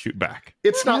cannot shoot back.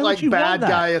 It's not like Bad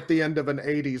Guy at the end of an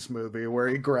 80s movie where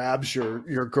he grabs your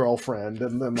girlfriend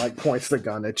and then like points the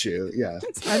gun at you. Yeah.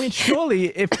 I mean,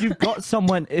 surely if you've got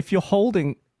someone, if you're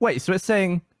holding... Wait, so it's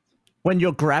saying when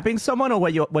you're grabbing someone or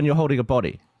when you're holding a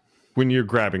body? When you're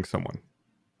grabbing someone.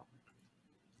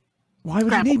 Why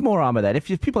would you need more armor then? If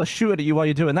people are shooting at you while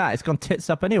you're doing that, it's gone tits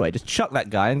up anyway. Just chuck that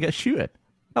guy and get shooted.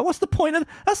 Now, what's the point of...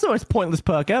 That's the most pointless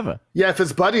perk ever. Yeah, if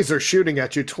his buddies are shooting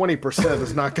at you, 20%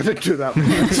 is not going to do that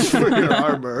much for your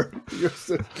armor.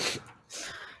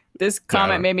 This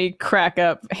comment made me crack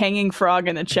up. Hanging Frog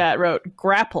in the chat wrote,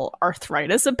 grapple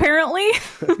arthritis, apparently.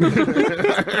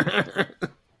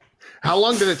 How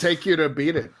long did it take you to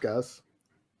beat it, Gus?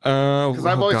 Because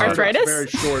I've always heard it's very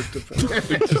short to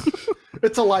finish.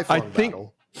 It's a lifelong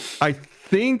battle. I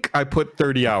think I put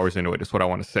 30 hours into it, is what I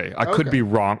want to say. I could be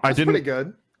wrong. That's pretty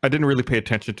good. I didn't really pay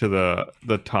attention to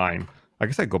the time. I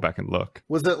guess I'd go back and look.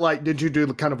 Was it like, did you do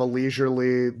kind of a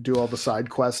leisurely, do all the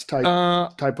side quest type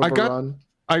of run?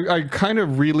 I kind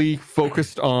of really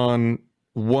focused on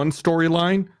one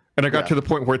storyline, and I got to the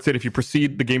point where it said if you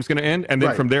proceed, the game's going to end. And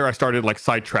then from there, I started like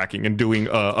sidetracking and doing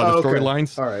other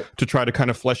storylines to try to kind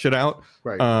of flesh it out.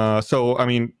 Right. So, I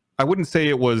mean, I wouldn't say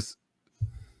it was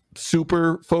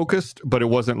super focused, but it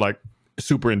wasn't like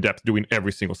super in depth doing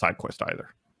every single side quest either.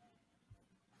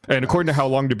 And according to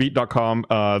howlongtobeat.com,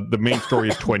 the main story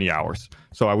is 20 hours.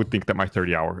 So I would think that my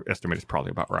 30-hour estimate is probably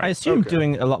about right. I assume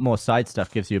doing a lot more side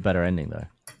stuff gives you a better ending, though.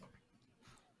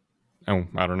 Oh,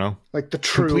 I don't know. Like the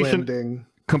true ending.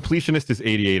 Completionist is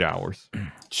 88 hours.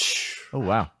 Oh,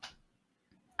 wow.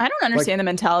 I don't understand the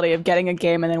mentality of getting a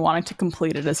game and then wanting to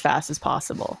complete it as fast as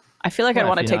possible. I feel like I'd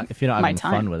want to take if you're not my having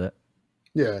time fun with it.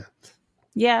 Yeah.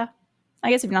 Yeah, I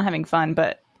guess if you're not having fun,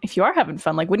 but if you are having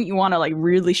fun, like, wouldn't you want to like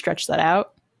really stretch that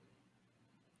out?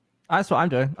 That's what I'm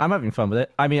doing. I'm having fun with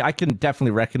it. I mean, I can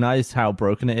definitely recognize how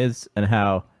broken it is and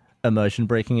how immersion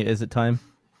breaking it is at times,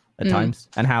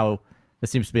 and how there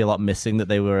seems to be a lot missing that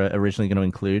they were originally going to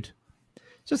include.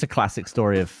 It's just a classic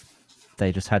story of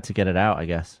they just had to get it out, I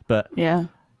guess. But Yeah.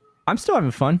 I'm still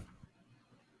having fun.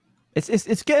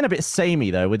 It's getting a bit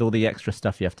samey though with all the extra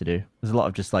stuff you have to do. There's a lot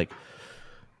of just like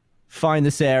find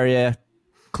this area,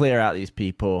 clear out these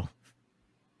people,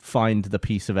 find the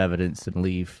piece of evidence and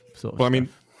leave. Sort of. Well, I mean,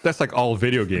 that's like all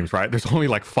video games, right? There's only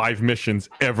like 5 missions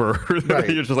ever. Right.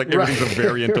 You're just like everything's a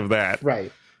variant of that.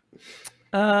 Right.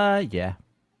 Yeah.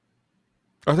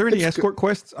 Are there any escort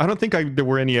quests? I don't think there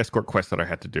were any escort quests that I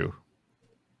had to do.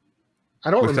 I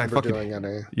don't Because remember doing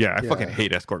any. Yeah, I fucking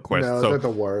hate escort quests. No, so they're the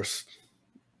worst.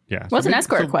 yeah. What's an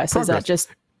escort so quest? Is that progress. just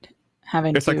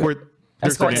having It's to like where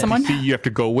there's an escort someone? NPC you have to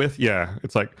go with. Yeah,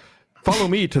 it's like follow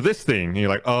me to this thing. And you're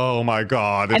like, oh my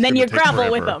god, this and then is you gonna take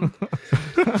grapple with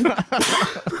forever.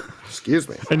 them. Excuse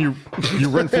me. And you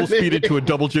run full speed into a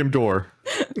double gym door.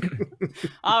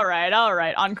 All right,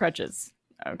 on crutches.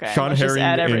 Okay, Sean let's just Herring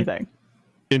add in- everything.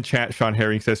 In chat, Sean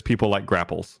Herring says people like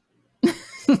grapples.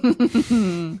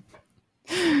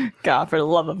 God, for the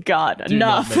love of God, Do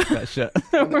not enough. make that shit.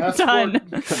 We're done.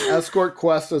 Escort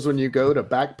quest is when you go to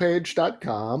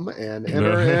backpage.com and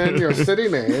enter in your city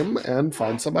name and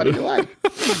find somebody you like.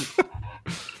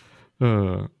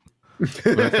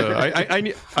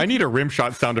 I need a rim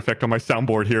shot sound effect on my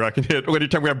soundboard here. I can hit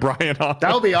anytime we have Brian on.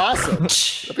 That would be awesome.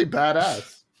 That'd be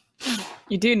badass.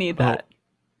 You do need that.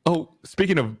 Oh,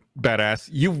 speaking of badass,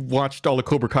 you've watched all of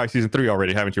Cobra Kai season 3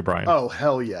 already, haven't you, Brian? Oh,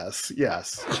 hell yes.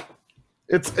 Yes.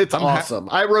 It's awesome.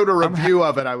 I wrote a review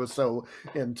of it. I was so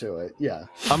into it. Yeah.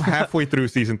 I'm halfway through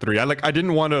season 3. I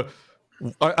didn't want to.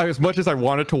 As much as I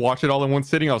wanted to watch it all in one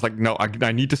sitting, I was like, no,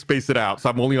 I need to space it out. So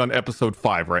I'm only on episode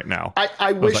 5 right now.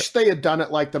 I wish they had done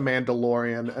it like The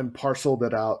Mandalorian and parceled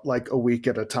it out like a week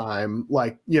at a time,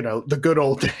 like, the good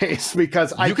old days,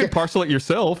 because You can parcel it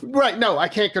yourself. Right. No, I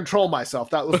can't control myself.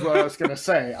 That was what I was going to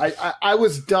say. I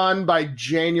was done by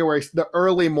the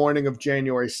early morning of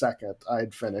January 2nd. I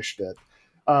had finished it.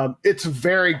 It's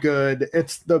very good.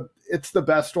 It's the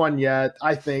best one yet.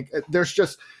 I think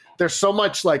there's so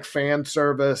much like fan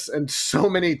service and so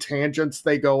many tangents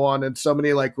they go on and so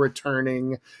many like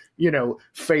returning,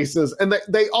 faces. And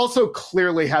they also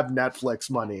clearly have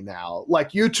Netflix money now.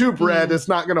 Like YouTube Red is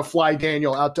not going to fly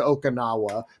Daniel out to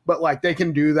Okinawa, but like they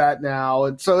can do that now.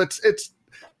 And so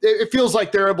it feels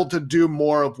like they're able to do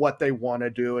more of what they want to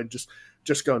do and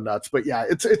just go nuts. But yeah,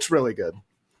 it's really good.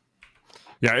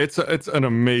 Yeah, it's an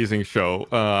amazing show.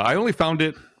 I only found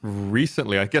it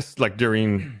recently, I guess, like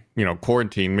during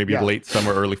quarantine, maybe late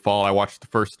summer, early fall. I watched the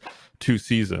first 2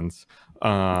 seasons,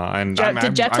 and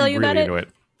Did Jeff tell you really about into it?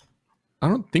 I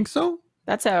don't think so.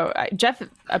 That's how Jeff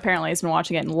apparently has been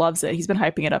watching it and loves it. He's been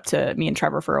hyping it up to me and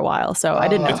Trevor for a while, so I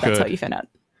didn't know if that's how you found out.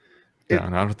 Yeah,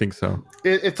 no, I don't think so.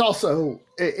 It's also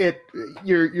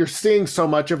you're seeing so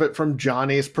much of it from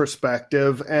Johnny's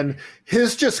perspective and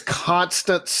his just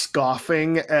constant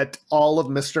scoffing at all of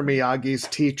Mr. Miyagi's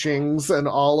teachings and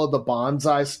all of the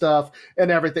bonsai stuff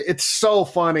and everything. It's so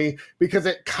funny because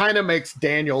it kind of makes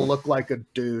Daniel look like a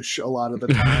douche a lot of the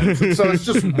times. And so it's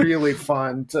just really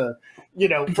fun to,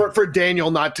 for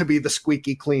Daniel not to be the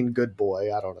squeaky clean good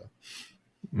boy. I don't know.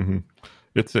 Mm-hmm.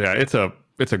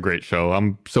 It's a great show.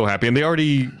 I'm so happy. And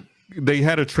they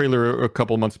had a trailer a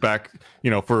couple months back,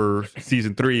 for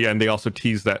season 3, and they also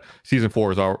teased that season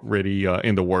 4 is already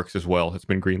in the works as well. It's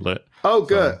been greenlit. Oh,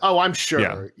 good. So, I'm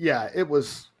sure. Yeah, it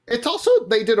was. It's also,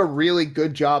 they did a really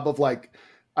good job of like,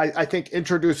 I think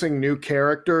introducing new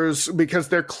characters because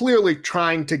they're clearly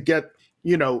trying to get,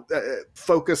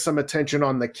 focus some attention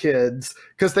on the kids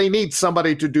because they need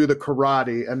somebody to do the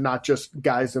karate and not just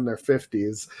guys in their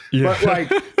 50s. Yeah.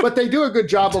 But they do a good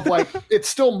job of like, it's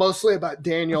still mostly about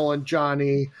Daniel and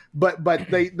Johnny, but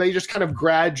they just kind of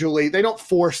gradually, they don't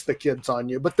force the kids on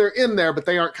you, but they're in there, but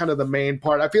they aren't kind of the main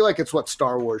part. I feel like it's what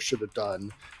Star Wars should have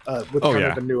done with kind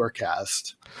of the newer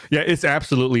cast. Yeah, it's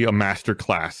absolutely a master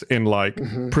class in like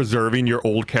preserving your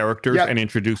old characters and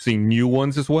introducing new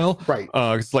ones as well. Right.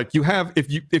 It's like you have,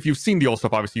 if you've seen the old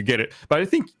stuff, obviously you get it. But I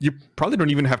think you probably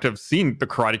don't even have to have seen the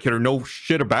Karate Kid or know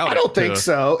shit about it. I don't think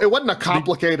so. It wasn't a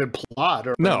complicated plot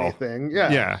or anything.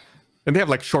 Yeah. Yeah. And they have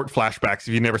like short flashbacks if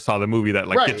you never saw the movie that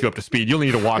like get you up to speed. You'll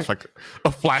need to watch like a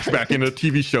flashback in a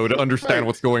TV show to understand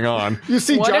what's going on. You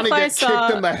see Johnny get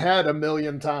kicked in the head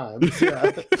 1,000,000 times.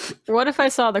 Yeah. What if I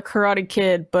saw the Karate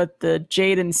Kid, but the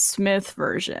Jaden Smith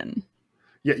version?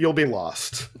 Yeah, you'll be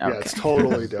lost. Okay. Yeah, it's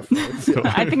totally different. Yeah.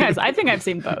 I think I've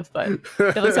seen both, but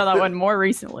I only saw that one more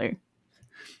recently.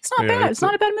 It's not bad. It's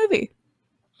not a bad movie.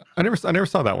 I never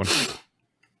saw that one.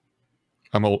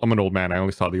 I'm an old man. I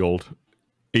only saw the old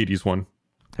 80s one.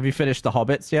 Have you finished The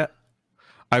Hobbits yet?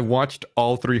 I watched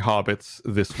all 3 Hobbits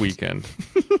this weekend.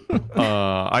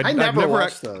 I never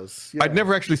watched those. Yeah. I'd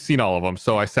never actually seen all of them,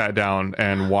 so I sat down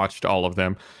and watched all of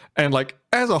them. And like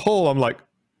as a whole, I'm like,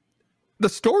 the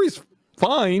story's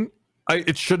fine.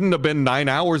 It shouldn't have been 9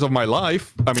 hours of my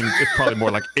life. I mean, it's probably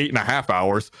more like 8.5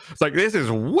 hours. It's like, this is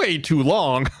way too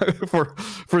long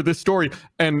for this story.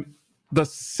 And the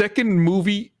second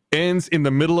movie ends in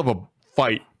the middle of a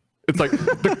fight. It's like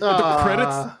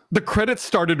the credits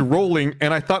started rolling,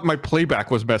 and I thought my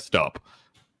playback was messed up.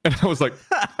 And I was like,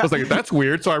 that's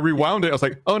weird. So I rewound it. I was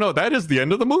like, oh no, that is the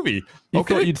end of the movie. You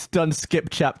thought you'd done skip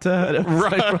chapter,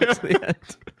 right? The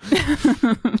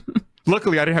end.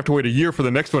 Luckily, I didn't have to wait a year for the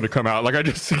next one to come out. Like I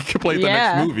just played the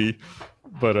next movie.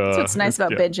 But that's what's nice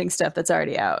about binging stuff that's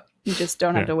already out. You just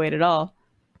don't have to wait at all.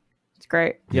 It's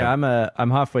great. Yeah,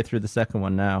 I'm halfway through the second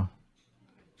one now.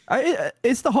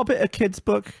 Is The Hobbit a kid's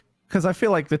book? Because I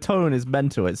feel like the tone is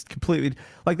mental. It's completely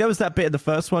like there was that bit in the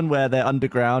first one where they're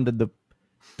underground and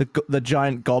the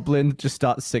giant goblin just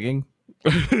starts singing.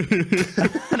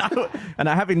 and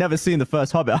I having never seen the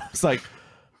first Hobbit, I was like,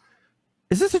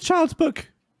 is this a child's book?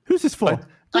 Who's this for?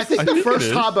 I think the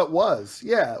first Hobbit was,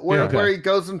 where he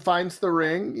goes and finds the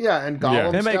ring, and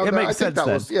Gollum's it makes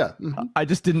sense. I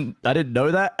just didn't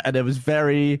know that, and it was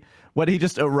very when he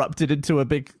just erupted into a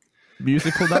big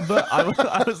musical number. I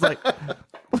was like,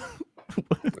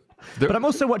 but I'm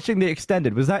also watching the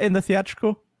extended. Was that in the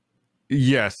theatrical?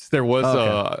 Yes, there was.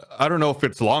 I don't know if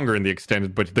it's longer in the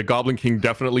extended, but the Goblin King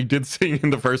definitely did sing in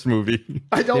the first movie.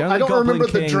 I don't remember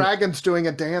the dragons doing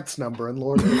a dance number in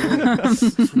Lord of the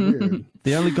Rings. It's weird.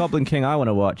 The only Goblin King I want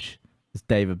to watch is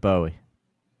David Bowie.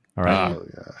 All right. Oh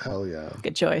yeah, hell yeah.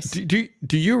 Good choice. Do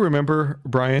you remember,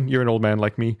 Brian? You're an old man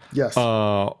like me. Yes.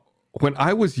 When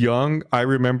I was young, I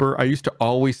remember I used to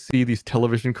always see these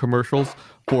television commercials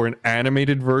for an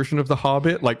animated version of The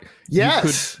Hobbit. Like, you had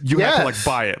to like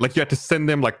buy it. Like, you had to send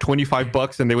them like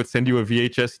 $25 and they would send you a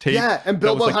VHS tape. Yeah, and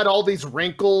Bilbo had all these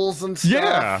wrinkles and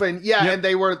stuff. And and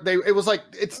it was like,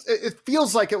 it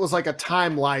feels like it was like a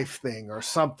Time Life thing or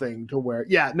something to where,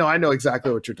 I know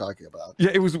exactly what you're talking about.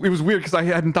 Yeah, it was weird because I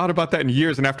hadn't thought about that in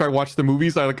years. And after I watched the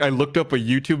movies, I looked up a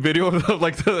YouTube video of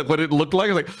like what it looked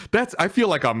like. I was like, I feel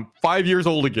like I'm 5 years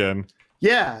old again.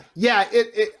 Yeah.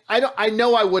 I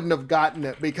know I wouldn't have gotten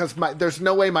it because there's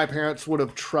no way my parents would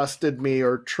have trusted me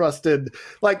or trusted,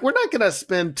 like, we're not going to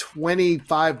spend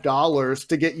 $25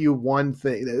 to get you one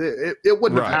thing. It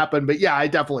wouldn't have happened, but I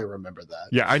definitely remember that.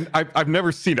 Yeah, I've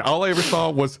never seen it. All I ever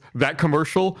saw was that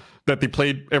commercial that they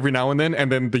played every now and then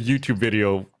the YouTube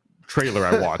video trailer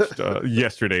I watched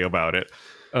yesterday about it.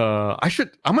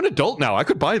 I'm an adult now. I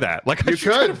could buy that. Like, you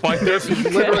could. There's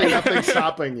literally nothing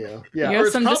stopping you. Yeah, you have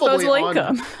some disposable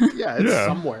income. It's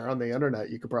somewhere on the internet.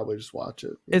 You could probably just watch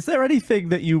it. Is there anything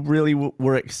that you really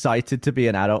were excited to be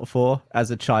an adult for as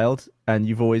a child, and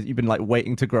you've been like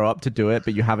waiting to grow up to do it,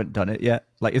 but you haven't done it yet?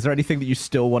 Like, is there anything that you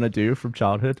still want to do from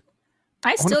childhood?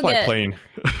 I still fly plane.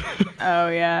 Oh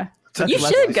yeah. You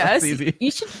should, Gus.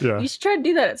 You should try to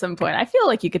do that at some point. I feel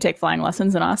like you could take flying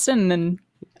lessons in Austin and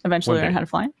eventually learn how to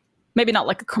fly. Maybe not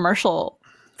like a commercial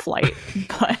flight,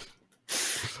 but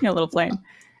a little plane.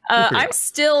 I'm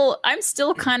still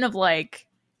kind of like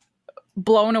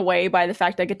blown away by the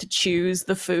fact I get to choose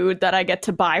the food that I get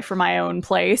to buy for my own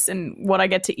place and what I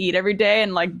get to eat every day,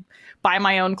 and like buy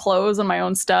my own clothes and my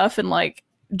own stuff, and like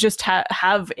just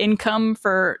have income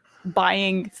for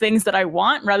buying things that I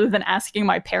want rather than asking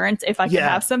my parents if I can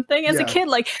have something as a kid.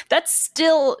 Like, that's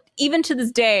still, even to this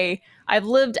day, I've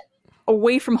lived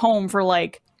away from home for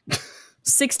like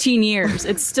 16 years.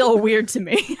 It's still weird to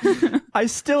me. I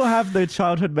still have the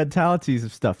childhood mentalities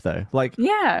of stuff though. Like,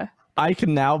 I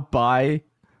can now buy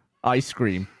ice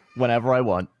cream whenever I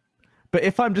want. But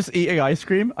if I'm just eating ice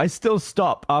cream, I still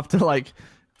stop after like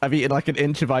I've eaten like an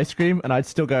inch of ice cream, and I'd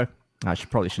still go, I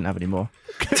probably shouldn't have any more.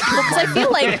 Because I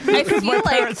feel like my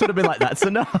parents would have been like, that's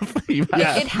enough.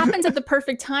 It happens at the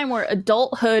perfect time where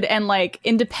adulthood and like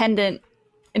independency,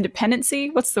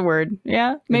 what's the word?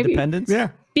 Yeah, maybe independence. Yeah,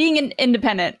 being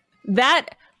independent, that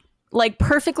like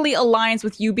perfectly aligns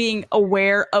with you being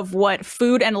aware of what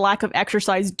food and lack of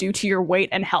exercise do to your weight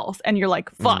and health. And you're like,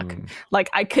 fuck, like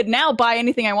I could now buy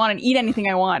anything I want and eat anything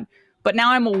I want. But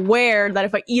now I'm aware that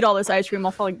if I eat all this ice cream,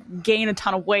 I'll probably gain a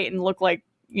ton of weight and look like,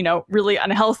 you know, really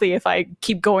unhealthy if I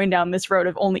keep going down this road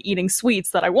of only eating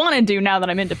sweets that I want to do now that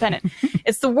I'm independent.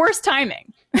 It's the worst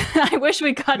timing. I wish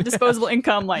we got disposable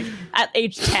income like at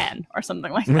age 10 or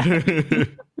something like that.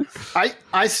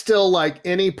 I still like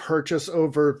any purchase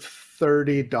over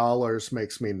 $30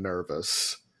 makes me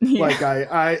nervous. Yeah. Like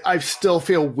I still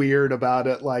feel weird about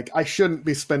it. Like I shouldn't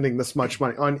be spending this much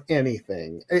money on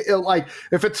anything. Like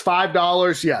if it's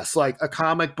 $5, yes, like a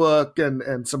comic book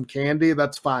and some candy,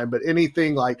 that's fine. But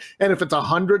anything like, and if it's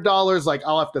 $100, like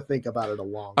I'll have to think about it a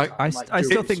long time. I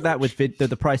still think that with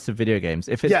the price of video games,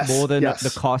 if it's more than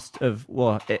the cost of,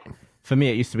 for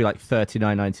me it used to be like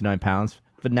 £39.99.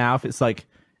 But now if it's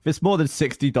more than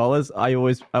 $60,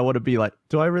 I want to be like,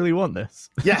 do I really want this?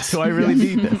 Yes. Do I really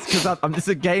need this? Because it's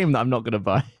a game that I'm not going to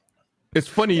buy. It's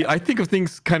funny. I think of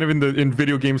things kind of in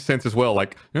video game sense as well.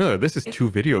 Like, this is 2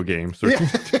 video games. Or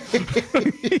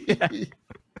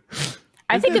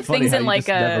I think of things in like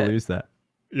never lose that.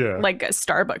 Yeah. Like a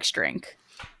Starbucks drink.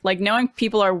 Like knowing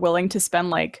people are willing to spend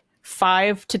like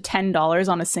 $5 to $10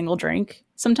 on a single drink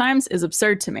sometimes is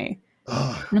absurd to me.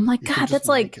 And I'm like, God, that's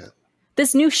like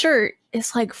this new shirt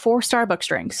is like 4 Starbucks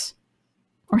drinks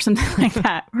or something like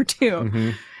that, or 2. Mm-hmm.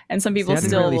 And some people I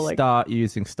didn't really start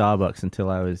using Starbucks until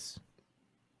I was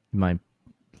in my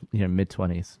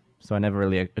mid-20s. So I never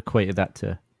really equated that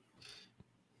to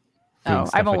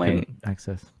I've only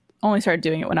started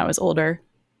doing it when I was older.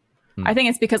 I think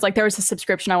it's because like there was a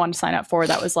subscription I wanted to sign up for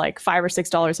that was like $5 or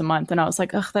 $6 a month, and I was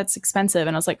like, ugh, that's expensive.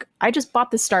 And I was like, I just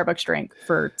bought this Starbucks drink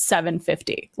for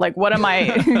 $7.50. Like, what am I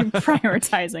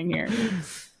prioritizing here?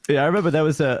 Yeah, I remember there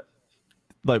was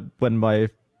when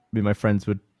my friends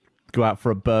would go out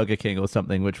for a Burger King or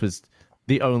something, which was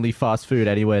the only fast food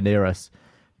anywhere near us.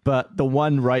 But the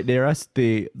one right near us,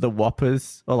 the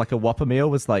Whoppers, or like a Whopper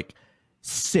meal, was like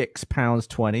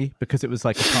 £6.20 because it was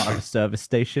like a part of a service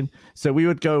station. So we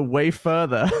would go way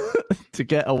further to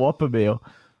get a Whopper meal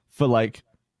for like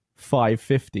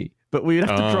 $5.50, but we would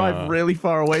have to drive really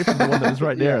far away from the one that was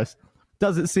right near us.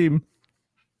 Doesn't seem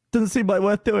like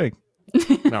worth doing.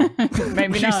 No,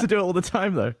 maybe we not. used to do it all the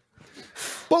time though.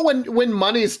 But when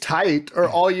money's tight, or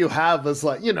all you have is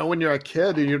like, when you're a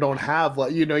kid and you don't have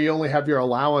like, you only have your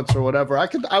allowance or whatever, I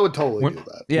would totally do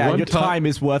that. Yeah, your time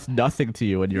is worth nothing to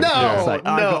you when you're a kid. It's like,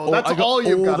 that's all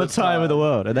you've got the time in the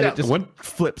world, and then it just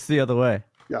flips the other way.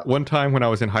 Yeah. One time when I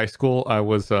was in high school, I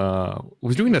was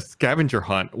doing a scavenger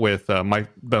hunt with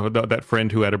that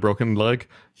friend who had a broken leg.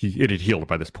 It had healed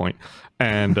by this point,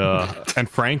 and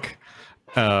Frank,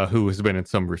 who has been in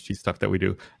some risky stuff that we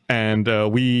do, and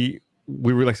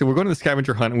we were like, so we're going to the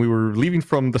scavenger hunt, and we were leaving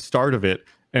from the start of it,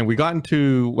 and we got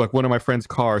into like one of my friend's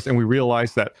cars, and we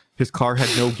realized that his car had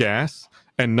no gas,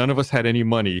 and none of us had any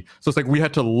money. So it's like we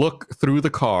had to look through the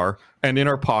car and in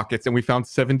our pockets, and we found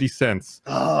 70 cents.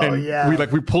 Oh, and yeah.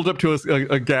 we pulled up to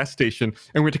a gas station,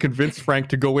 and we had to convince Frank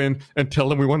to go in and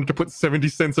tell him we wanted to put 70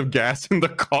 cents of gas in the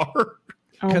car.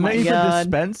 Can they even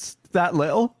dispense that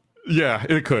little? Yeah,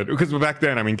 it could. Because back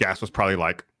then, gas was probably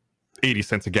like 80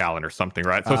 cents a gallon or something,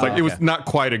 right? So it's like, it was not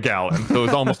quite a gallon. So it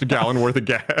was almost a gallon worth of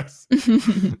gas.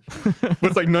 But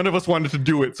it's like none of us wanted to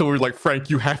do it. So we were like,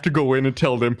 Frank, you have to go in and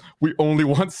tell them we only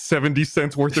want 70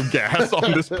 cents worth of gas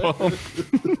on this pump.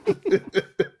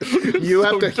 You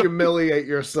have to humiliate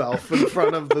yourself in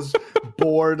front of this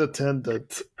bored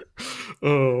attendant.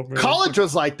 Oh, man. College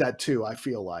was like that too, I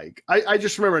feel like. I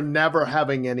just remember never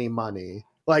having any money.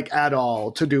 Like at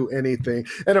all to do anything.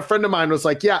 And a friend of mine was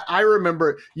like, yeah, I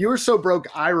remember you were so broke.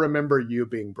 I remember you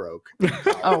being broke.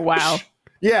 Oh, wow.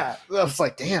 Yeah. I was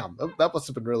like, damn, that must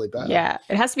have been really bad. Yeah.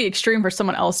 It has to be extreme for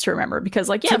someone else to remember because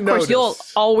like, yeah, to of course, notice. you'll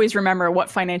always remember what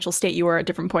financial state you were at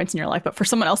different points in your life, but for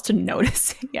someone else to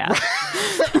notice, yeah.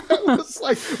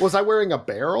 Was I wearing a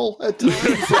barrel at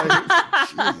times?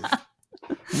 Like,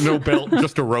 no belt,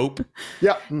 just a rope.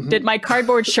 Yeah. Mm-hmm. Did my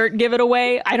cardboard shirt give it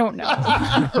away? I don't know.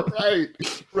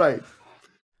 Right.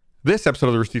 This episode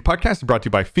of the Rooster Teeth Podcast is brought to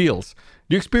you by Feels.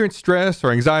 Do you experience stress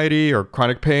or anxiety or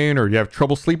chronic pain, or you have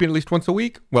trouble sleeping at least once a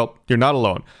week? Well, you're not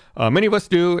alone. Many of us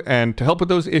do, and to help with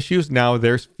those issues, now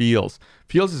there's Feels.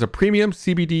 Feels is a premium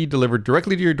CBD delivered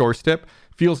directly to your doorstep.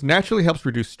 Feels naturally helps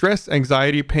reduce stress,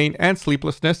 anxiety, pain, and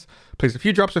sleeplessness. Place a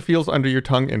few drops of Feels under your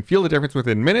tongue and feel the difference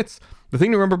within minutes. The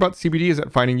thing to remember about CBD is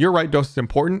that finding your right dose is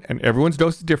important, and everyone's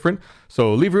dose is different.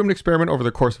 So leave room to experiment over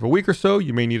the course of a week or so.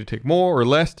 You may need to take more or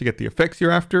less to get the effects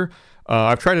you're after.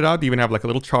 I've tried it out. They even have like a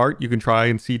little chart. You can try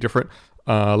and see different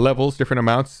levels, different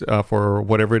amounts for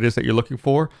whatever it is that you're looking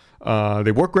for.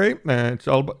 They work great, and it's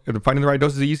all finding the right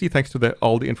dose is easy thanks to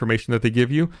all the information that they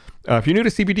give you. If you're new to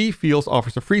CBD, Feels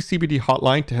offers a free CBD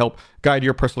hotline to help guide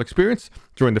your personal experience.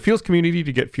 Join the Feels community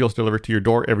to get Feels delivered to your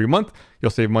door every month.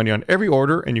 You'll save money on every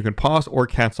order, and you can pause or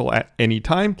cancel at any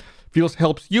time. Feels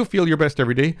helps you feel your best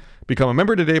every day. Become a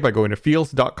member today by going to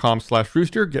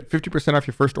feels.com/rooster. Get 50% off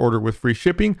your first order with free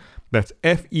shipping. That's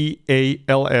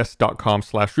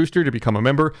feals.com/rooster to become a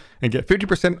member and get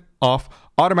 50% off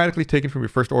automatically taken from your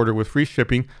first order with free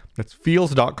shipping. That's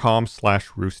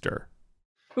feals.com/rooster.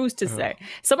 Who's to say?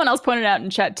 Someone else pointed out in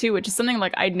chat too, which is something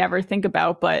like I'd never think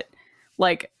about, but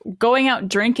like going out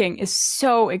drinking is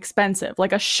so expensive.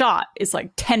 Like a shot is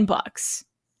like $10.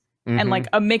 And like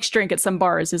a mixed drink at some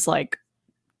bars is like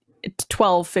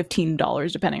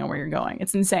 $12-15 depending on where you're going.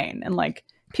 It's insane. And like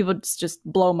people just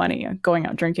blow money going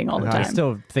out drinking all the time. I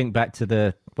still think back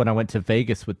to when I went to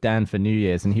Vegas with Dan for New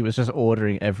Year's, and he was just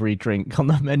ordering every drink on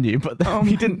the menu, but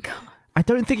he didn't. I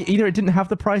don't think either it didn't have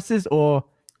the prices or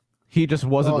he just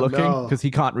wasn't looking because he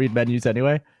can't read menus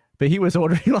anyway. But he was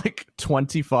ordering like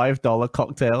 $25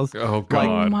 cocktails. Oh god!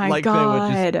 Oh my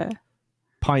god! They were just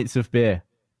pints of beer.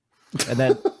 And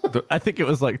then I think it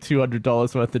was like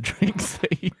 $200 worth of drinks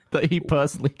that he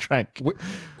personally drank.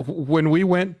 When we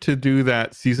went to do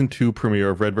that season 2 premiere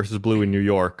of Red vs. Blue in New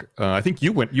York, I think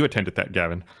you attended that,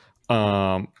 Gavin.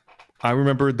 I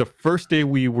remember the first day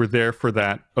we were there for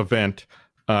that event,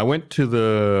 I went to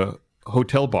the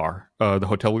hotel bar, the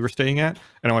hotel we were staying at,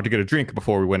 and I wanted to get a drink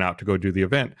before we went out to go do the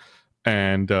event.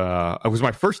 And it was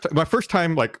my first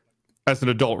time, like, as an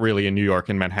adult, really, in New York,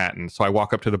 in Manhattan. So I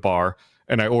walk up to the bar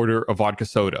and I order a vodka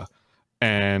soda,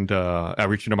 and I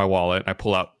reach into my wallet and I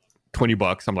pull out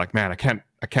 $20. I'm like, man, I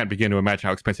can't begin to imagine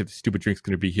how expensive this stupid drink's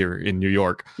going to be here in New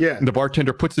York. Yeah. And the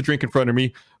bartender puts the drink in front of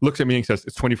me, looks at me and says,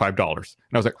 it's $25. And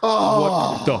I was like,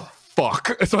 what the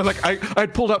fuck? So I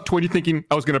pulled out 20 thinking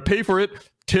I was going to pay for it,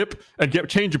 tip, and get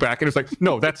change back. And it's like,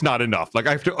 no, that's not enough. Like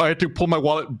I had to pull my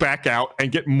wallet back out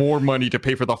and get more money to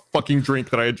pay for the fucking drink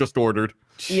that I had just ordered.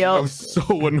 Yep. I was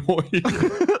so annoyed.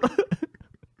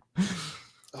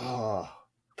 Oh,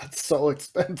 that's so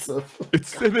expensive.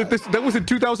 That was in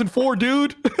 2004,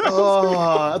 dude.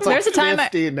 Oh, that's There's like a time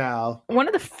 50 now. One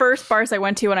of the first bars I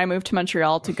went to when I moved to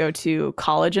Montreal to go to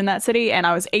college in that city, and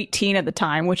I was 18 at the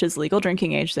time, which is legal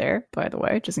drinking age there, by the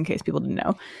way, just in case people didn't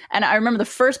know. And I remember the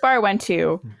first bar I went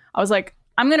to, I was like,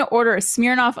 I'm going to order a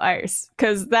Smirnoff Ice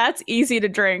because that's easy to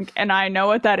drink, and I know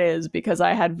what that is because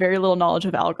I had very little knowledge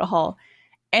of alcohol.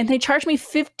 And they charged me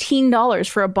 $15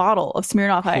 for a bottle of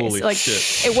Smirnoff Ice. Holy like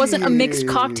shit. It wasn't a mixed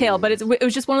cocktail, but it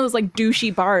was just one of those like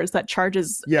douchey bars that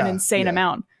charges an insane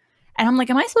amount. And I'm like,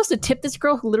 am I supposed to tip this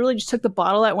girl who literally just took the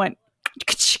bottle that went,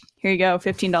 here you go,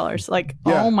 $15. Like,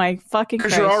 oh my fucking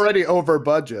Christ. Because you're already over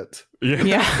budget.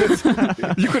 Yeah.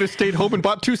 You could have stayed home and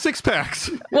bought 2 6-packs.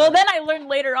 Well, then I learned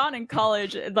later on in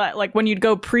college that like when you'd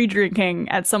go pre-drinking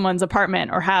at someone's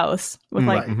apartment or house with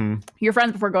like your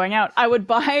friends before going out, I would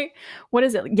buy, what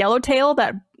is it, Yellowtail,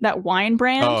 that wine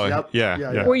brand? Oh,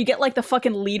 yeah. Where you get like the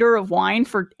fucking liter of wine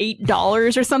for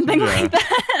 $8 or something like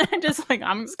that. And just like,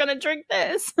 I'm just going to drink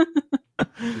this.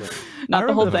 Not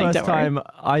the whole thing, the first time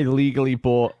I legally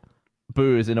bought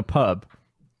booze in a pub.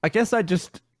 I guess I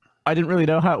didn't really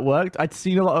know how it worked. I'd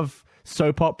seen a lot of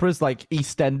soap operas like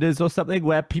EastEnders or something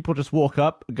where people just walk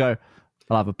up and go,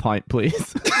 I'll have a pint, please.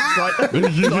 So I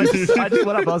just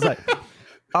went up and I was like,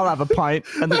 I'll have a pint.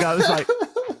 And the guy was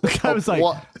like,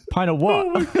 what? Pint of what?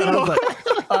 And I was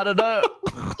like, I don't know.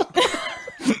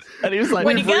 And he was like,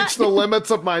 We've reached the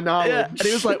limits of my knowledge. Yeah. And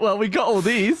he was like, well, we got all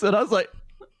these. And I was like,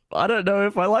 I don't know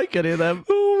if I like any of them.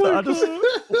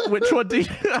 Which one do you...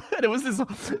 And it was this...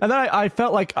 And then I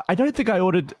felt like... I don't think I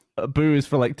ordered booze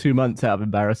for like 2 months out of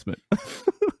embarrassment.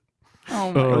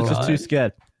 Oh my I was God. just too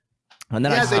scared. And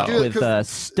then I sat with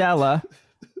Stella.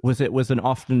 Was an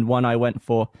often one I went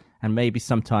for. And maybe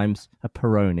sometimes a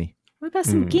Peroni. What about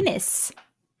some Guinness?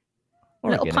 Or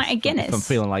a little pint of Guinness. If I'm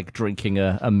feeling like drinking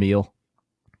a meal.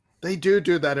 They do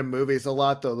that in movies a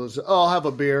lot, though. Those, I'll have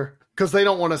a beer. Because they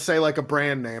don't want to say like a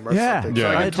brand name or something.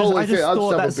 Yeah. So I just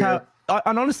thought that's how...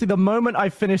 And honestly, the moment I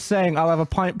finished saying, I'll have a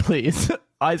pint, please,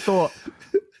 I thought,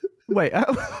 wait,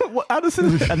 how does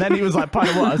this... And then he was like, pint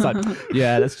of what? I was like,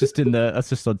 yeah, that's just on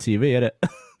TV, isn't it?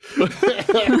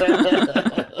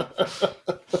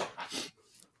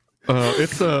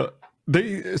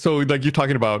 So like you're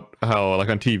talking about how like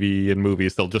on TV and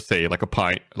movies, they'll just say like a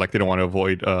pint, like they don't want to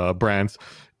avoid brands.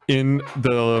 In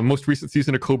the most recent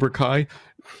season of Cobra Kai,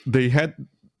 they had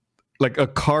like a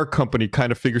car company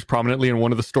kind of figures prominently in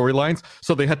one of the storylines.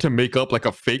 So they had to make up like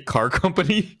a fake car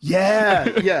company.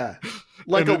 Yeah.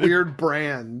 like a weird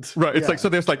brand. Right. It's like, so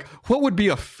there's like, what would be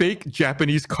a fake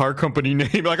Japanese car company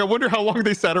name? Like, I wonder how long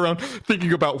they sat around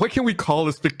thinking about what can we call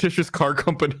this fictitious car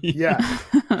company? Yeah.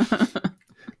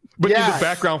 But in the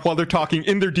background, while they're talking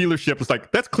in their dealership, it's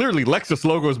like, that's clearly Lexus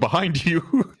logos behind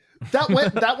you.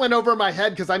 That went over my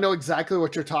head because I know exactly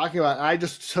what you're talking about. I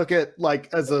just took it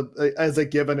like as a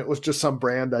given. It was just some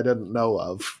brand I didn't know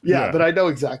of. Yeah, but I know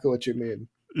exactly what you mean.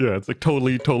 Yeah, it's like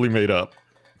totally made up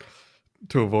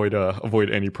to avoid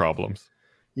any problems.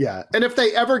 Yeah, and if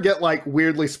they ever get like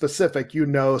weirdly specific,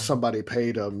 somebody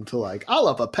paid them to like, I'll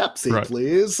have a Pepsi,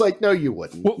 please. Like, no, you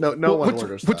wouldn't. Well, no one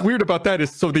orders that. What's weird about that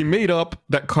is, so they made up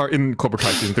that car in Cobra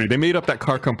Kai season 3. They made up that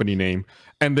car company name,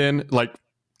 and then like,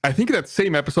 I think that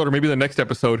same episode or maybe the next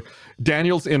episode,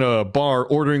 Daniel's in a bar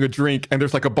ordering a drink, and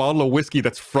there's like a bottle of whiskey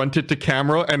that's fronted to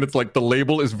camera, and it's like the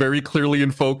label is very clearly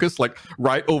in focus, like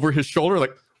right over his shoulder.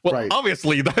 Like, well,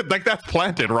 obviously that's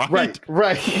planted, right?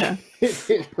 Right. Yeah.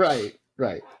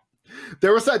 Right.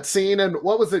 There was that scene in,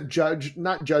 what was it,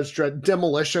 not Judge Dredd,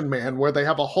 Demolition Man, where they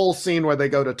have a whole scene where they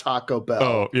go to Taco Bell.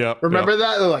 Oh, yeah. Remember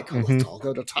that? They're like, let's all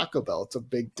go to Taco Bell. It's a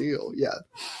big deal. Yeah.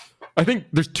 I think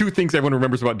there's two things everyone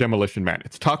remembers about Demolition Man.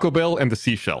 It's Taco Bell and the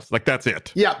seashells. Like, that's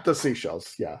it. Yeah, the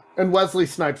seashells. Yeah. And Wesley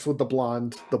Snipes with the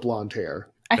blonde hair.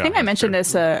 I think I mentioned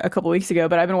this a couple weeks ago,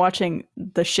 but I've been watching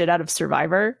the shit out of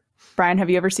Survivor. Brian,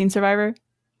 have you ever seen Survivor?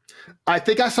 I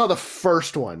think I saw the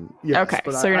first one. Yes,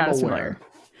 okay, so you're not as familiar.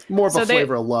 More of a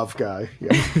Flavor of Love guy.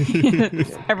 Yeah.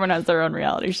 Everyone has their own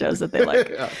reality shows that they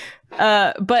like.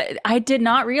 But I did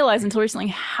not realize until recently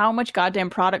how much goddamn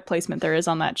product placement there is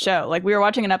on that show. Like, we were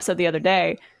watching an episode the other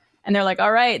day, and they're like,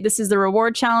 all right, this is the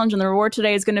reward challenge, and the reward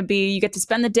today is going to be you get to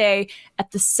spend the day at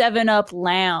the 7-Up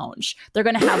lounge. They're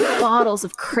going to have bottles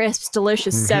of crisp,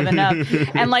 delicious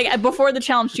 7-Up. And like, before the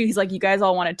challenge too, he's like, you guys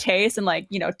all want to taste? And like,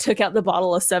 took out the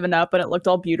bottle of 7-Up, and it looked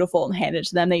all beauable, and handed it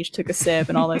to them. They each took a sip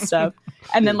and all that stuff.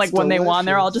 And then like, when they won,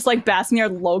 they're all just like basking their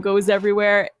logos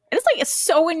everywhere. And it's like, it's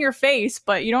so in your face,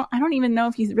 but I don't even know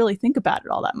if you really think about it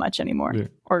all that much anymore. Yeah.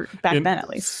 Or back then, at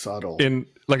least. Subtle.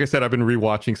 Like I said, I've been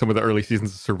rewatching some of the early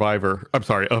seasons of Survivor. I'm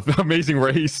sorry, of Amazing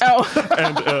Race. Oh,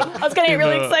 and, I was getting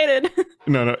really excited.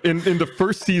 No. In the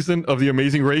first season of The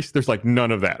Amazing Race, there's like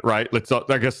none of that, right?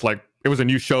 I guess like it was a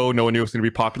new show. No one knew it was going to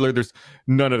be popular. There's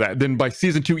none of that. Then by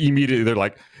season 2, immediately they're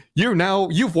like,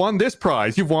 you've won this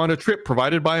prize. You've won a trip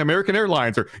provided by American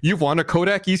Airlines, or you've won a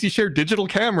Kodak EasyShare digital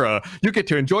camera. You get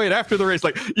to enjoy it after the race.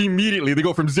 Like, immediately they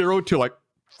go from 0 to like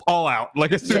all out.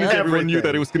 Like, as soon as everyone knew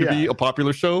that it was going to be a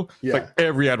popular show, like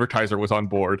every advertiser was on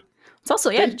board. It's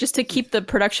also, just to keep the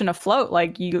production afloat.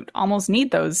 Like, you almost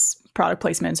need those product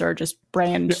placements or just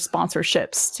brand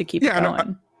sponsorships to keep it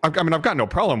going. I've got no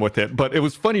problem with it, but it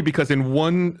was funny because in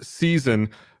one season,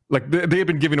 like they had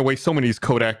been giving away so many of these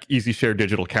Kodak EasyShare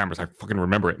digital cameras. I fucking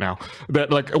remember it now. That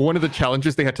like one of the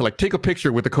challenges, they had to like take a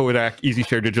picture with the Kodak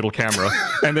EasyShare digital camera,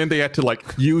 and then they had to like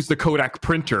use the Kodak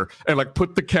printer and like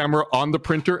put the camera on the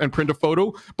printer and print a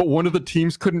photo. But one of the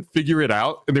teams couldn't figure it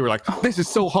out, and they were like, "This is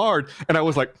so hard." And I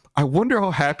was like, I wonder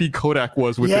how happy Kodak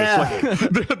was with this.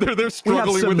 Like, they're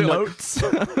struggling with it. Notes.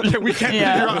 Like, we can't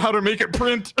figure out how to make it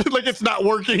print. Like, it's not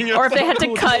working. Or if they had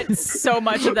to cut so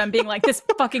much of them being like, this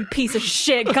fucking piece of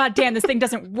shit. God damn, this thing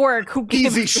doesn't work. Who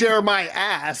gives EasyShare my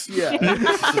ass. Yeah.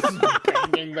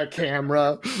 Banging the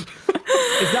camera.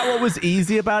 Is that what was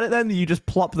easy about it then? You just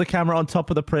plop the camera on top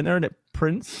of the printer and it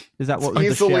prints? Is that what was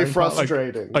easily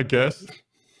frustrating? I guess.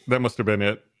 That must have been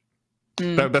it.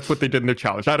 That's what they did in their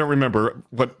challenge. I don't remember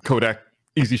what Kodak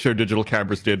EasyShare digital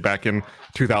cameras did back in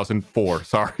 2004.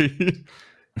 Sorry.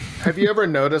 Have you ever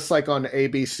noticed, like on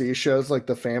ABC shows, like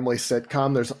the family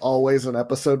sitcom, there's always an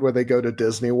episode where they go to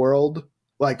Disney World?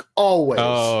 Like, always.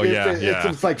 Oh,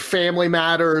 It's like Family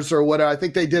Matters or whatever. I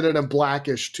think they did it in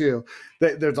Blackish too.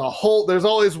 There's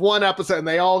always one episode and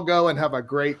they all go and have a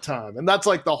great time. And that's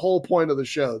like the whole point of the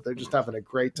show. They're just having a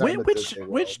great time.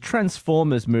 Which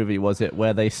Transformers movie was it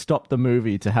where they stopped the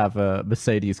movie to have a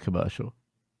Mercedes commercial?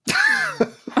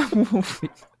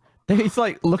 He's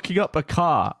like looking up a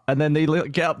car and then they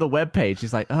get up the webpage.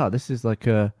 He's like, oh, this is like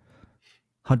a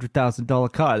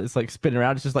 $100,000 car. It's like spinning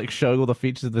around. It's just like showing all the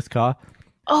features of this car.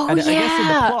 Oh, and yeah. I guess in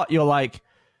the plot, you're like,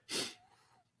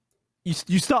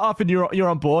 you start off and you're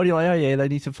on board. You're like, oh yeah, they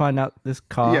need to find out this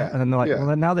car. And then they're like,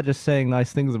 well, now they're just saying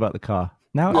nice things about the car.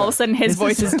 Now all of a sudden his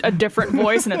voice is a different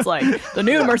voice and it's like, the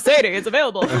new Mercedes is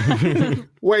available.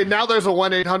 Wait, now there's a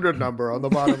 1-800 number on the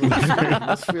bottom of the screen.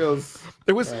 This feels...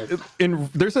 It was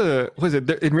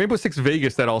in Rainbow Six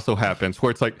Vegas that also happens where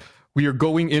it's like we are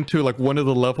going into like one of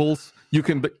the levels. You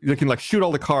can like shoot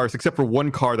all the cars except for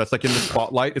one car that's like in the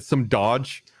spotlight. It's some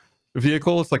Dodge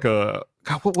vehicle. It's like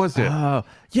what was it?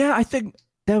 Yeah, I think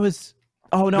there was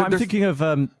Oh no, I'm thinking of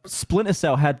Splinter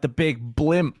Cell had the big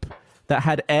blimp that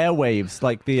had airwaves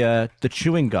like the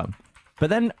chewing gum. But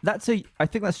then I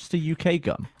think that's just a UK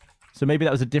gum. So maybe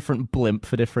that was a different blimp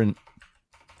for different.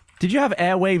 Did you have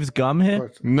airwaves gum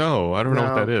here? No, I don't know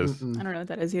what that is. I don't know what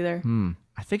that is either.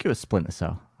 I think it was Splinter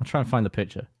Cell. I'll try and find the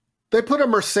picture. They put a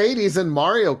Mercedes in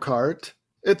Mario Kart.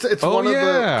 It's one of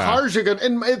the cars you can,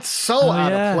 and it's so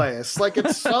out of place. Like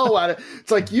it's so out of. It's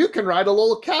like you can ride a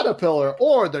little Caterpillar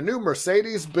or the new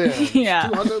Mercedes Benz.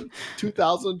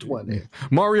 2020.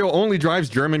 Mario only drives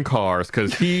German cars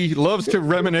because he loves to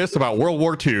reminisce about World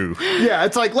War II. Yeah,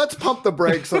 it's like let's pump the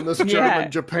brakes on this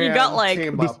German Japan you got, like,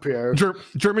 team up here.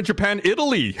 German Japan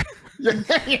Italy.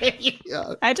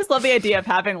 Yeah. I just love the idea of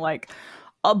having like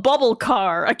a bubble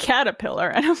car, a Caterpillar,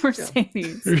 and a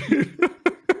Mercedes.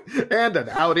 And an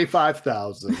Audi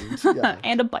 5000. Yeah.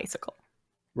 And a bicycle.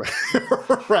 Right.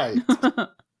 Right.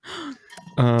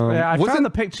 I found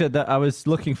the picture that I was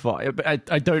looking for.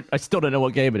 I still don't know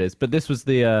what game it is, but this was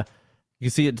the you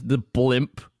see it, the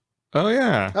blimp. Oh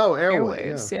yeah. Oh,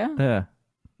 Airwaves. Yeah.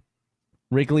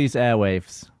 Wrigley's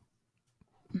Airwaves.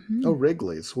 Mm-hmm. Oh,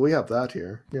 Wrigley's. We have that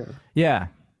here. Yeah. Yeah.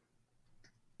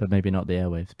 But maybe not the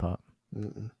Airwaves part.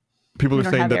 People We are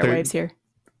don't saying have that airwaves here.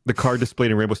 the car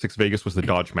displayed in Rainbow Six Vegas was the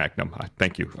Dodge Magnum.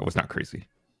 Thank you. I was not crazy.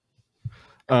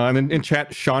 And then in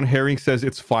chat, Sean Herring says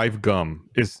it's 5 gum.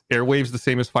 Is Airwaves the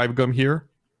same as 5 gum here?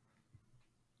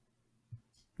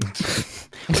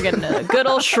 We're getting a good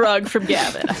old shrug from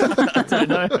Gavin. I don't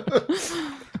know.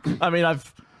 I mean,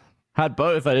 I've had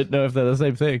both. I didn't know if they're the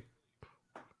same thing.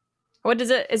 What is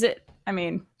it? Is it? I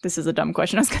mean, this is a dumb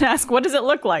question. I was going to ask, what does it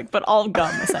look like? But all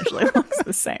gum essentially looks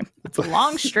the same. It's a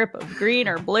long strip of green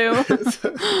or blue.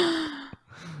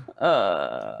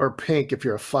 Or pink if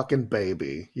you're a fucking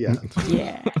baby. Yeah.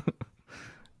 Yeah.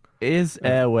 Is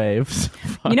Airwaves?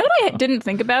 You know what I didn't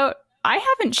think about? I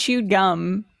haven't chewed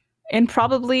gum in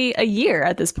probably a year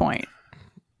at this point.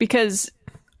 Because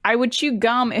I would chew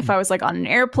gum if I was like on an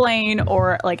airplane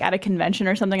or like at a convention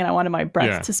or something and I wanted my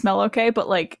breath to smell okay. But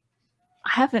like, I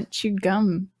haven't chewed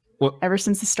gum ever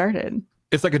since it started.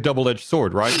 It's like a double-edged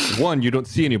sword, right? 1, you don't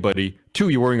see anybody. 2,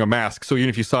 you're wearing a mask, so even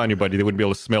if you saw anybody, they wouldn't be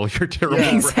able to smell your terrible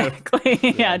breath.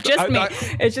 Exactly. Yeah, just me.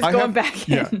 It's just going back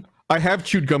in. Yeah. I have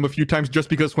chewed gum a few times just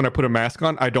because when I put a mask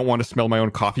on, I don't want to smell my own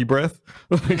coffee breath.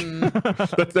 That's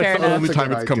the only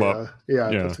time it's come up. Yeah,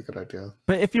 that's a good idea.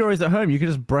 But if you're always at home, you could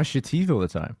just brush your teeth all the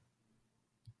time.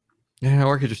 Yeah,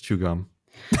 or I could just chew gum.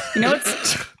 You know,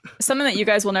 it's something that you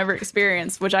guys will never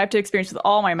experience, which I have to experience with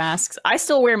all my masks. I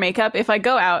still wear makeup. If I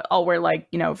go out, I'll wear like,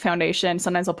 foundation.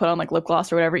 Sometimes I'll put on like lip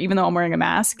gloss or whatever, even though I'm wearing a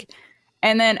mask.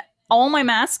 And then all my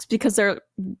masks, because they're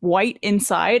white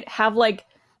inside, have like,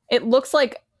 it looks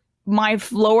like my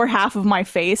lower half of my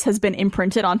face has been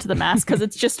imprinted onto the mask because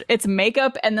it's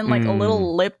makeup and then like a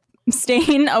little lip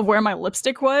stain of where my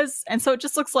lipstick was. And so it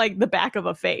just looks like the back of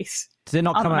a face. Does it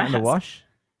not come out in the wash?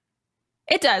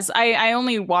 It does. I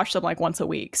only wash them like once a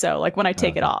week. So like when I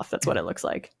take it off, that's what it looks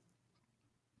like.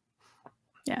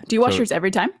 Yeah. Do you wash yours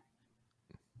every time?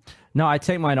 No, I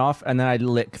take mine off and then I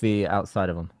lick the outside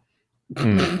of them.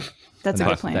 That's a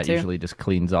good plan that too. Usually just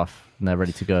cleans off and they're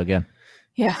ready to go again.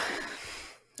 Yeah.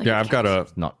 Yeah, I've got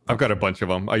a bunch of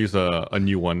them. I use a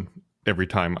new one every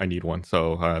time I need one.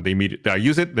 So I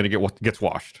use it, then it gets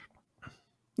washed.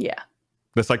 Yeah.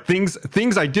 That's like things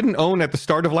I didn't own at the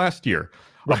start of last year.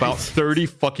 Right. About 30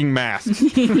 fucking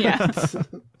masks. Yeah.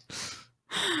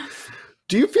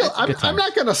 Do you feel I'm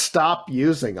not going to stop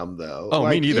using them though? Oh,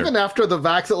 like, me neither. Even after the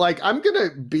vaccine, like I'm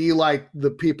going to be like the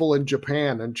people in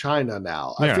Japan and China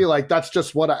now. I feel like that's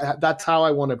just that's how I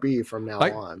want to be from now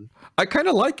on. I kind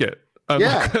of like it. Me too.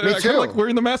 I kind of like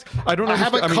wearing the mask. I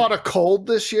haven't caught a cold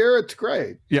this year. It's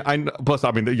great. Yeah, plus,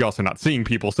 you're also not seeing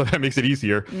people, so that makes it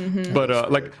easier. Mm-hmm. But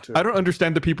I don't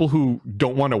understand the people who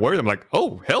don't want to wear them. Like,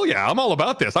 oh, hell yeah, I'm all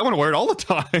about this. I want to wear it all the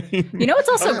time. It's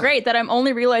also great that I'm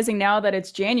only realizing now that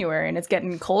it's January and it's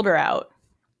getting colder out.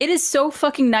 It is so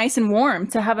fucking nice and warm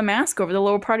to have a mask over the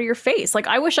lower part of your face. Like,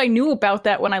 I wish I knew about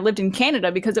that when I lived in Canada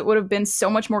because it would have been so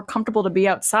much more comfortable to be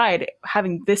outside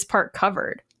having this part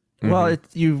covered. Well,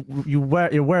 you're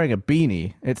wearing a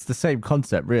beanie. It's the same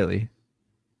concept, really.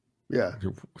 Yeah.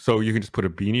 So you can just put a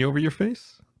beanie over your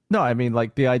face? No, I mean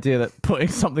like the idea that putting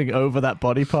something over that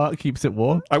body part keeps it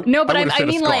warm. I mean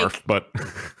scarf, like, but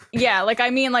yeah, like I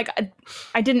mean like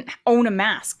I didn't own a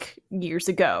mask years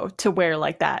ago to wear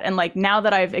like that, and like now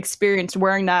that I've experienced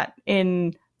wearing that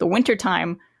in the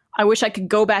wintertime, I wish I could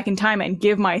go back in time and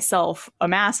give myself a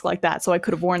mask like that so I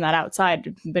could have worn that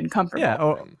outside and been comfortable.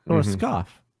 Yeah, or a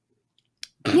scarf.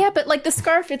 Yeah, but like the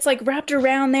scarf, it's like wrapped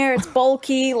around there. It's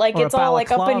bulky. Like it's all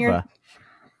like up in your.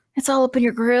 It's all up in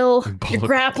your grill. You're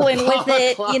grappling with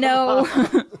it, you know.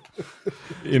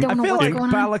 I feel like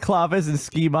balaclavas and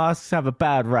ski masks have a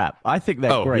bad rap. I think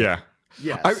they're great. Yeah.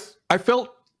 Yes. I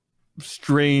felt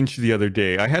strange the other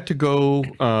day. I had to go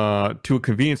to a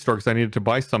convenience store because I needed to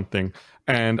buy something,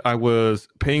 and I was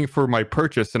paying for my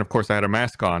purchase, and of course I had a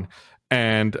mask on.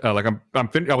 And I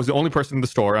was the only person in the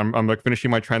store. I'm like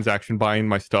finishing my transaction, buying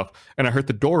my stuff, and I heard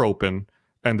the door open,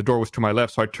 and the door was to my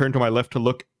left. So I turned to my left to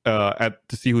look to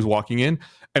see who's walking in,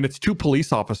 and it's 2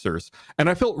 police officers. And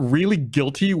I felt really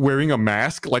guilty wearing a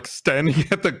mask, like standing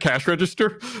at the cash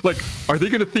register. Like, are they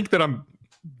going to think that I'm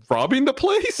robbing the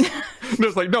place? And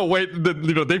it's like, no, wait,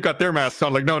 they've got their masks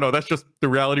on. Like, no, that's just the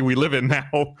reality we live in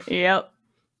now. Yep.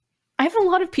 I have a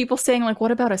lot of people saying, like,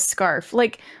 what about a scarf?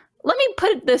 Like, let me put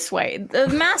it this way. The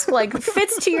mask, like,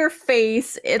 fits to your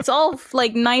face. It's all,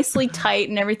 like, nicely tight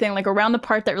and everything, like, around the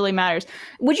part that really matters.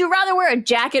 Would you rather wear a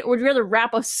jacket, or would you rather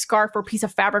wrap a scarf or a piece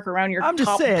of fabric around your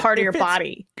part of your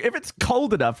body? If it's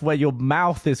cold enough where your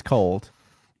mouth is cold,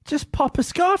 just pop a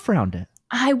scarf around it.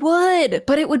 I would,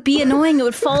 but it would be annoying. It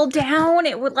would fall down.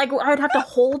 It would, like, I'd have to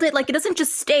hold it. Like, it doesn't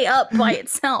just stay up by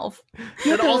itself.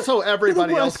 And also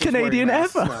everybody else is Canadian wearing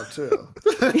masks ever now,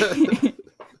 too.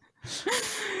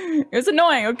 It was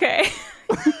annoying, okay?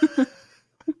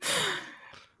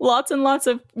 Lots and lots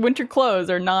of winter clothes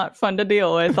are not fun to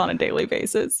deal with on a daily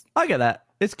basis. I get that.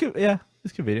 It's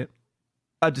it's convenient.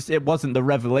 It wasn't the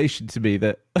revelation to me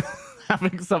that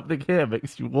having something here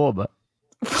makes you warmer.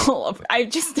 Well,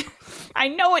 I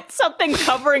know it's something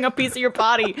covering a piece of your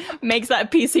body makes that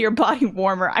piece of your body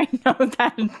warmer. I know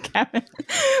that, Kevin.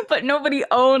 But nobody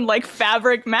owned, like,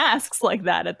 fabric masks like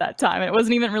that at that time. It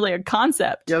wasn't even really a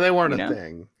concept. Yeah, they weren't a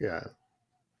thing. Yeah.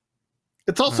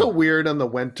 It's also weird in the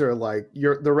winter, like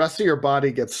the rest of your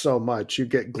body gets so much. You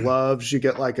get gloves, you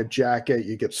get like a jacket,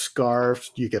 you get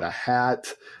scarves, you get a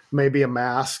hat, maybe a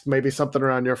mask, maybe something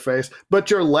around your face.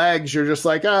 But your legs, you're just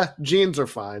like, jeans are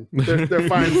fine. They're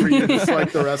fine for you, just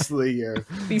like the rest of the year.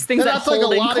 These things that hold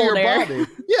like a lot of your air. body.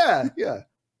 Yeah.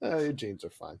 Your jeans are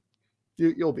fine.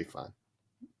 You'll be fine.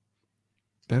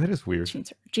 That is weird.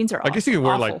 Jeans are I guess you can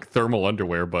wear awful. like thermal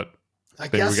underwear, but I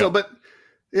guess so, but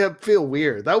yeah, feel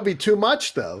weird. That would be too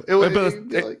much, though.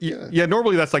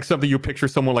 Normally that's like something you picture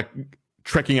someone like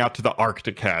trekking out to the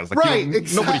Arctic has. Like, right,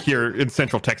 exactly. Nobody here in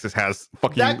Central Texas has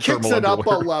fucking that kicks thermal it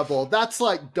underwear. up a level. That's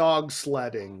like dog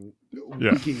sledding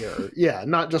gear. Yeah,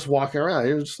 not just walking around.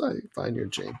 You're just like, find your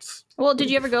jeans. Well, did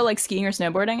you ever go like skiing or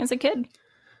snowboarding as a kid?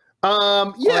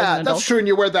 Yeah, that's true. And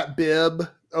you wear that bib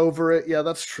over it. Yeah,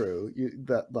 that's true.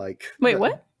 Wait,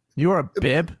 what? You were a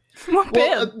bib? What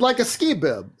bib? Well, like a ski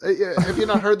bib. Have you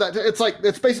not heard that?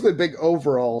 It's basically big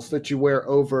overalls that you wear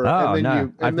over,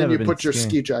 and then you put your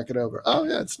ski jacket over. Oh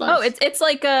yeah, it's nice. Oh, it's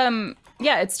like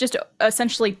it's just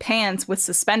essentially pants with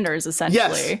suspenders, essentially.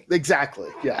 Yes, exactly.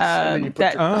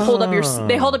 Yes, hold up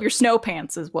your snow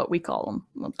pants is what we call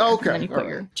them. Okay, and then you put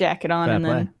your jacket on, Fair and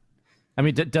then. play. I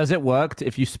mean, does it work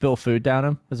if you spill food down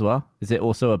them as well? Is it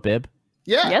also a bib?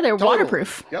 Yeah, they're totally.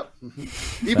 waterproof. Yep,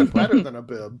 even better than a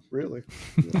bib, really.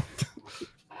 Yeah.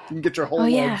 You can get your whole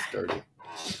legs dirty.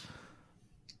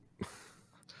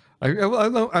 I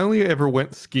only ever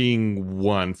went skiing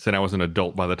once, and I was an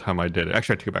adult by the time I did it.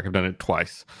 Actually, I take it back. I've done it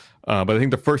twice. But I think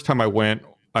the first time I went,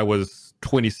 I was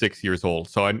 26 years old.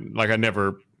 So I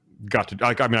never got to.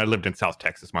 I lived in South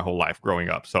Texas my whole life growing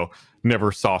up, so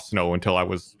never saw snow until I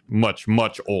was much,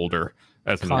 much older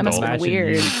as an adult. Imagine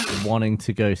weird. you wanting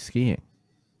to go skiing.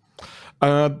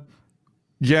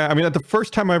 Yeah, I mean, the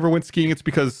first time I ever went skiing, it's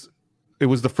because it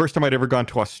was the first time I'd ever gone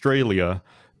to Australia,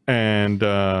 and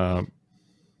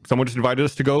someone just invited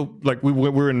us to go. Like, we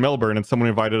were in Melbourne, and someone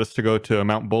invited us to go to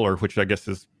Mount Buller, which I guess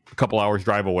is a couple hours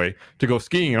drive away, to go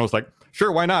skiing. And I was like,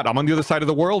 sure, why not? I'm on the other side of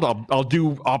the world. I'll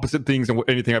do opposite things than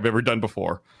anything I've ever done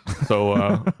before.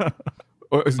 So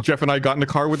Jeff and I got in the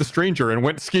car with a stranger and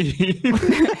went skiing.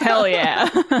 Hell yeah.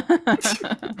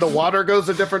 The water goes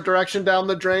a different direction down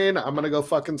the drain. I'm going to go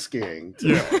fucking skiing.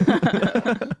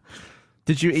 Yeah.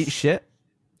 Did you eat shit?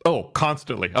 Oh,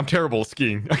 constantly. I'm terrible at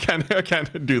skiing. I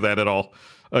can't do that at all.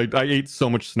 I ate so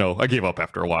much snow. I gave up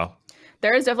after a while.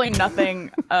 There is definitely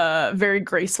nothing very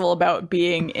graceful about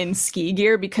being in ski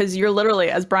gear, because you're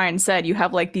literally, as Brian said, you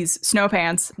have like these snow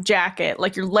pants, jacket,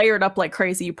 like you're layered up like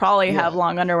crazy. You probably have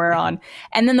long underwear on.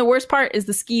 And then the worst part is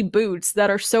the ski boots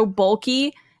that are so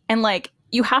bulky, and like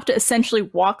you have to essentially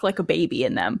walk like a baby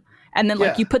in them. And then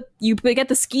like you get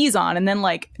the skis on, and then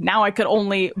like now I could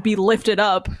only be lifted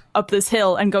up this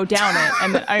hill and go down it,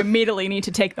 and then I immediately need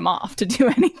to take them off to do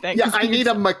anything. Yeah, I need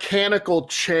a mechanical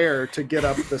chair to get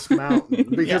up this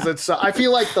mountain because it's. I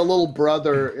feel like the little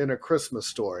brother in A Christmas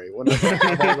Story when I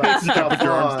have all that stuff Put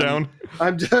your arms on. down.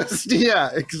 I'm just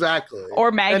exactly.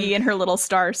 Or Maggie in her little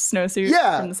star snowsuit.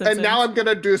 Yeah, from The Simpsons. and now I'm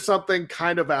gonna do something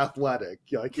kind of athletic.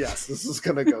 You're like, yes, this is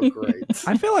gonna go great.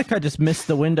 I feel like I just missed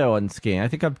the window on skiing. I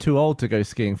think I'm too old to go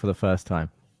skiing for the first time.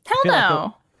 Hell feel like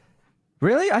no.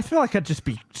 Really? I feel like I'd just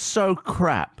be so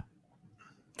crap.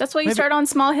 That's why you start on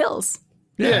small hills.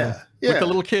 Yeah. With the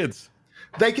little kids.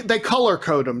 They color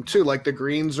code them too. Like the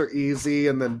greens are easy,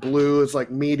 and then blue is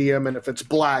like medium, and if it's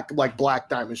black, like black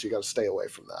diamonds, you got to stay away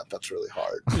from that. That's really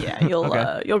hard. Yeah,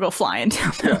 you'll go flying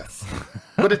down those.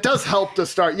 But it does help to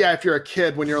start. Yeah, if you're a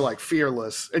kid, when you're like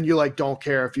fearless and you like don't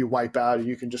care if you wipe out, and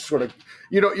you can just sort of,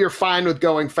 you're fine with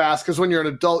going fast. Because when you're an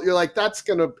adult, you're like, that's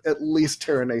gonna at least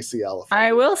tear an ACL.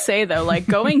 I will say though, like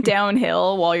going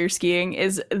downhill while you're skiing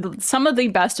is some of the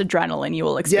best adrenaline you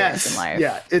will experience in life.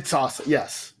 Yeah, it's awesome.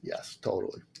 Yes,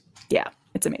 totally. Yeah,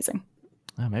 it's amazing.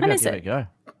 Oh, maybe I'll give it a go.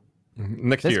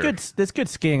 Next year. There's good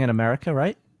skiing in America,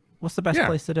 right? What's the best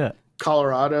place to do it?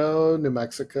 Colorado, New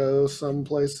Mexico, some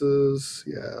places.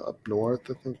 Yeah, up north,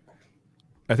 I think.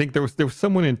 I think there was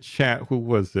someone in chat. Who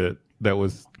was it that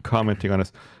was commenting on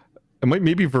us?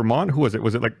 Maybe Vermont. Who was it?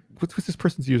 Was it like what's this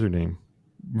person's username?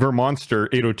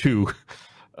 Vermonster802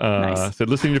 Nice. said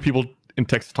listening to people in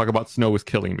Texas talk about snow is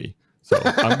killing me. So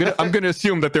I'm gonna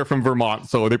assume that they're from Vermont,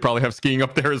 so they probably have skiing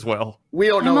up there as well. We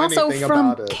don't know I'm also anything from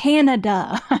about it.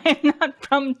 Canada. I'm not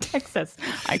from Texas.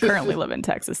 I currently live in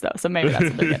Texas though, so maybe that's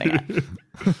what they're getting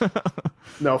at.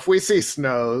 No, if we see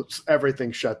snow,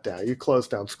 everything's shut down. You close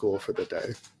down school for the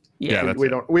day. Yeah, that's we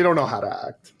don't know how to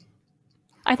act.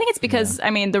 I think it's because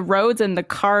I mean the roads and the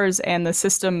cars and the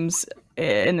systems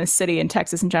in the city and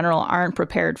Texas in general aren't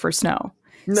prepared for snow.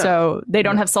 No. So they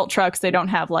don't have salt trucks. They don't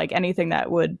have like anything that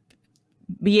would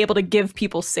be able to give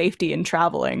people safety in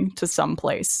traveling to some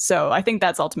place. So I think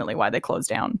that's ultimately why they closed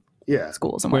down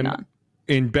schools and whatnot.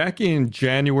 Back in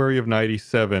January of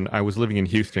 '97, I was living in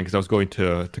Houston because I was going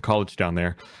to college down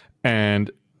there, and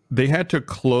they had to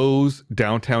close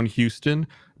downtown Houston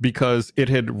because it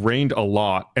had rained a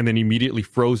lot and then immediately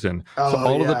frozen. So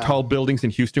all of the tall buildings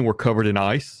in Houston were covered in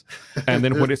ice. And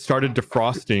then when it started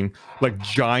defrosting, like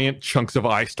giant chunks of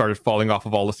ice started falling off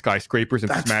of all the skyscrapers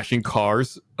and smashing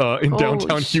cars in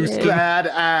downtown Houston.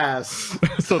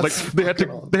 Badass. So like they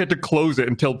had to close it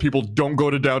and tell people don't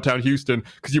go to downtown Houston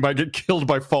because you might get killed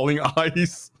by falling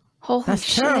ice. Holy That's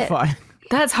shit. terrifying.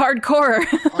 That's hardcore.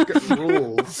 Fucking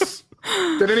rules.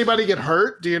 Did anybody get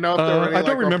hurt? Do you know if there were any, I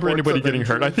don't remember anybody getting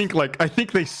hurt. I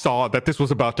think they saw that this was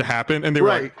about to happen and they were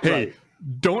like, hey,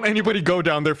 don't anybody go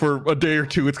down there for a day or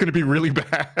two. It's going to be really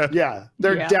bad. Yeah.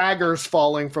 They're daggers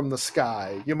falling from the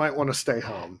sky. You might want to stay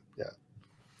home. Yeah.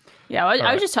 Yeah,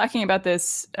 I was just talking about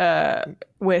this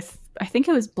with, I think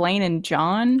it was Blaine and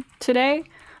John today.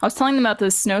 I was telling them about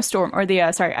the snowstorm or the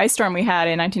ice storm we had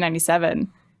in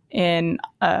 1997 in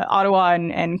Ottawa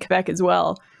and Quebec as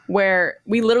well, where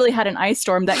we literally had an ice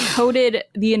storm that coated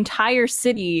the entire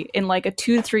city in like a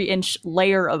 2 to 3 inch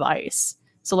layer of ice.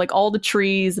 So like all the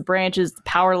trees, the branches, the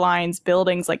power lines,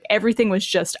 buildings, like everything was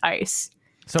just ice.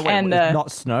 So wait, and, it was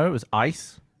not snow, it was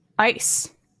ice? Ice.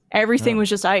 Everything was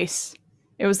just ice.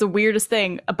 It was the weirdest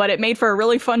thing, but it made for a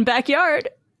really fun backyard.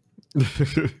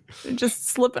 Just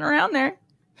slipping around there.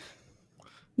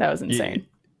 That was insane.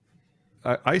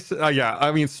 Ice,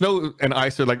 I mean, snow and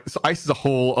ice are like, ice is a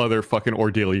whole other fucking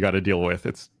ordeal you got to deal with.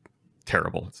 It's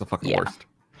terrible. It's the fucking worst.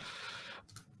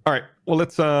 All right, well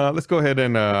let's go ahead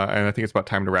and I think it's about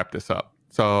time to wrap this up.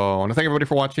 So I want to thank everybody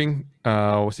for watching.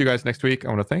 We'll see you guys next week. I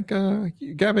want to thank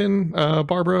Gavin,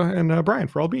 Barbara, and Brian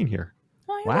for all being here.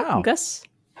 Oh, you're welcome, Gus.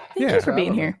 Thank you for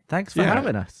being here. Thanks for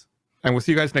having us. And we'll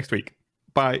see you guys next week.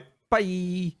 Bye.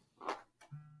 Bye.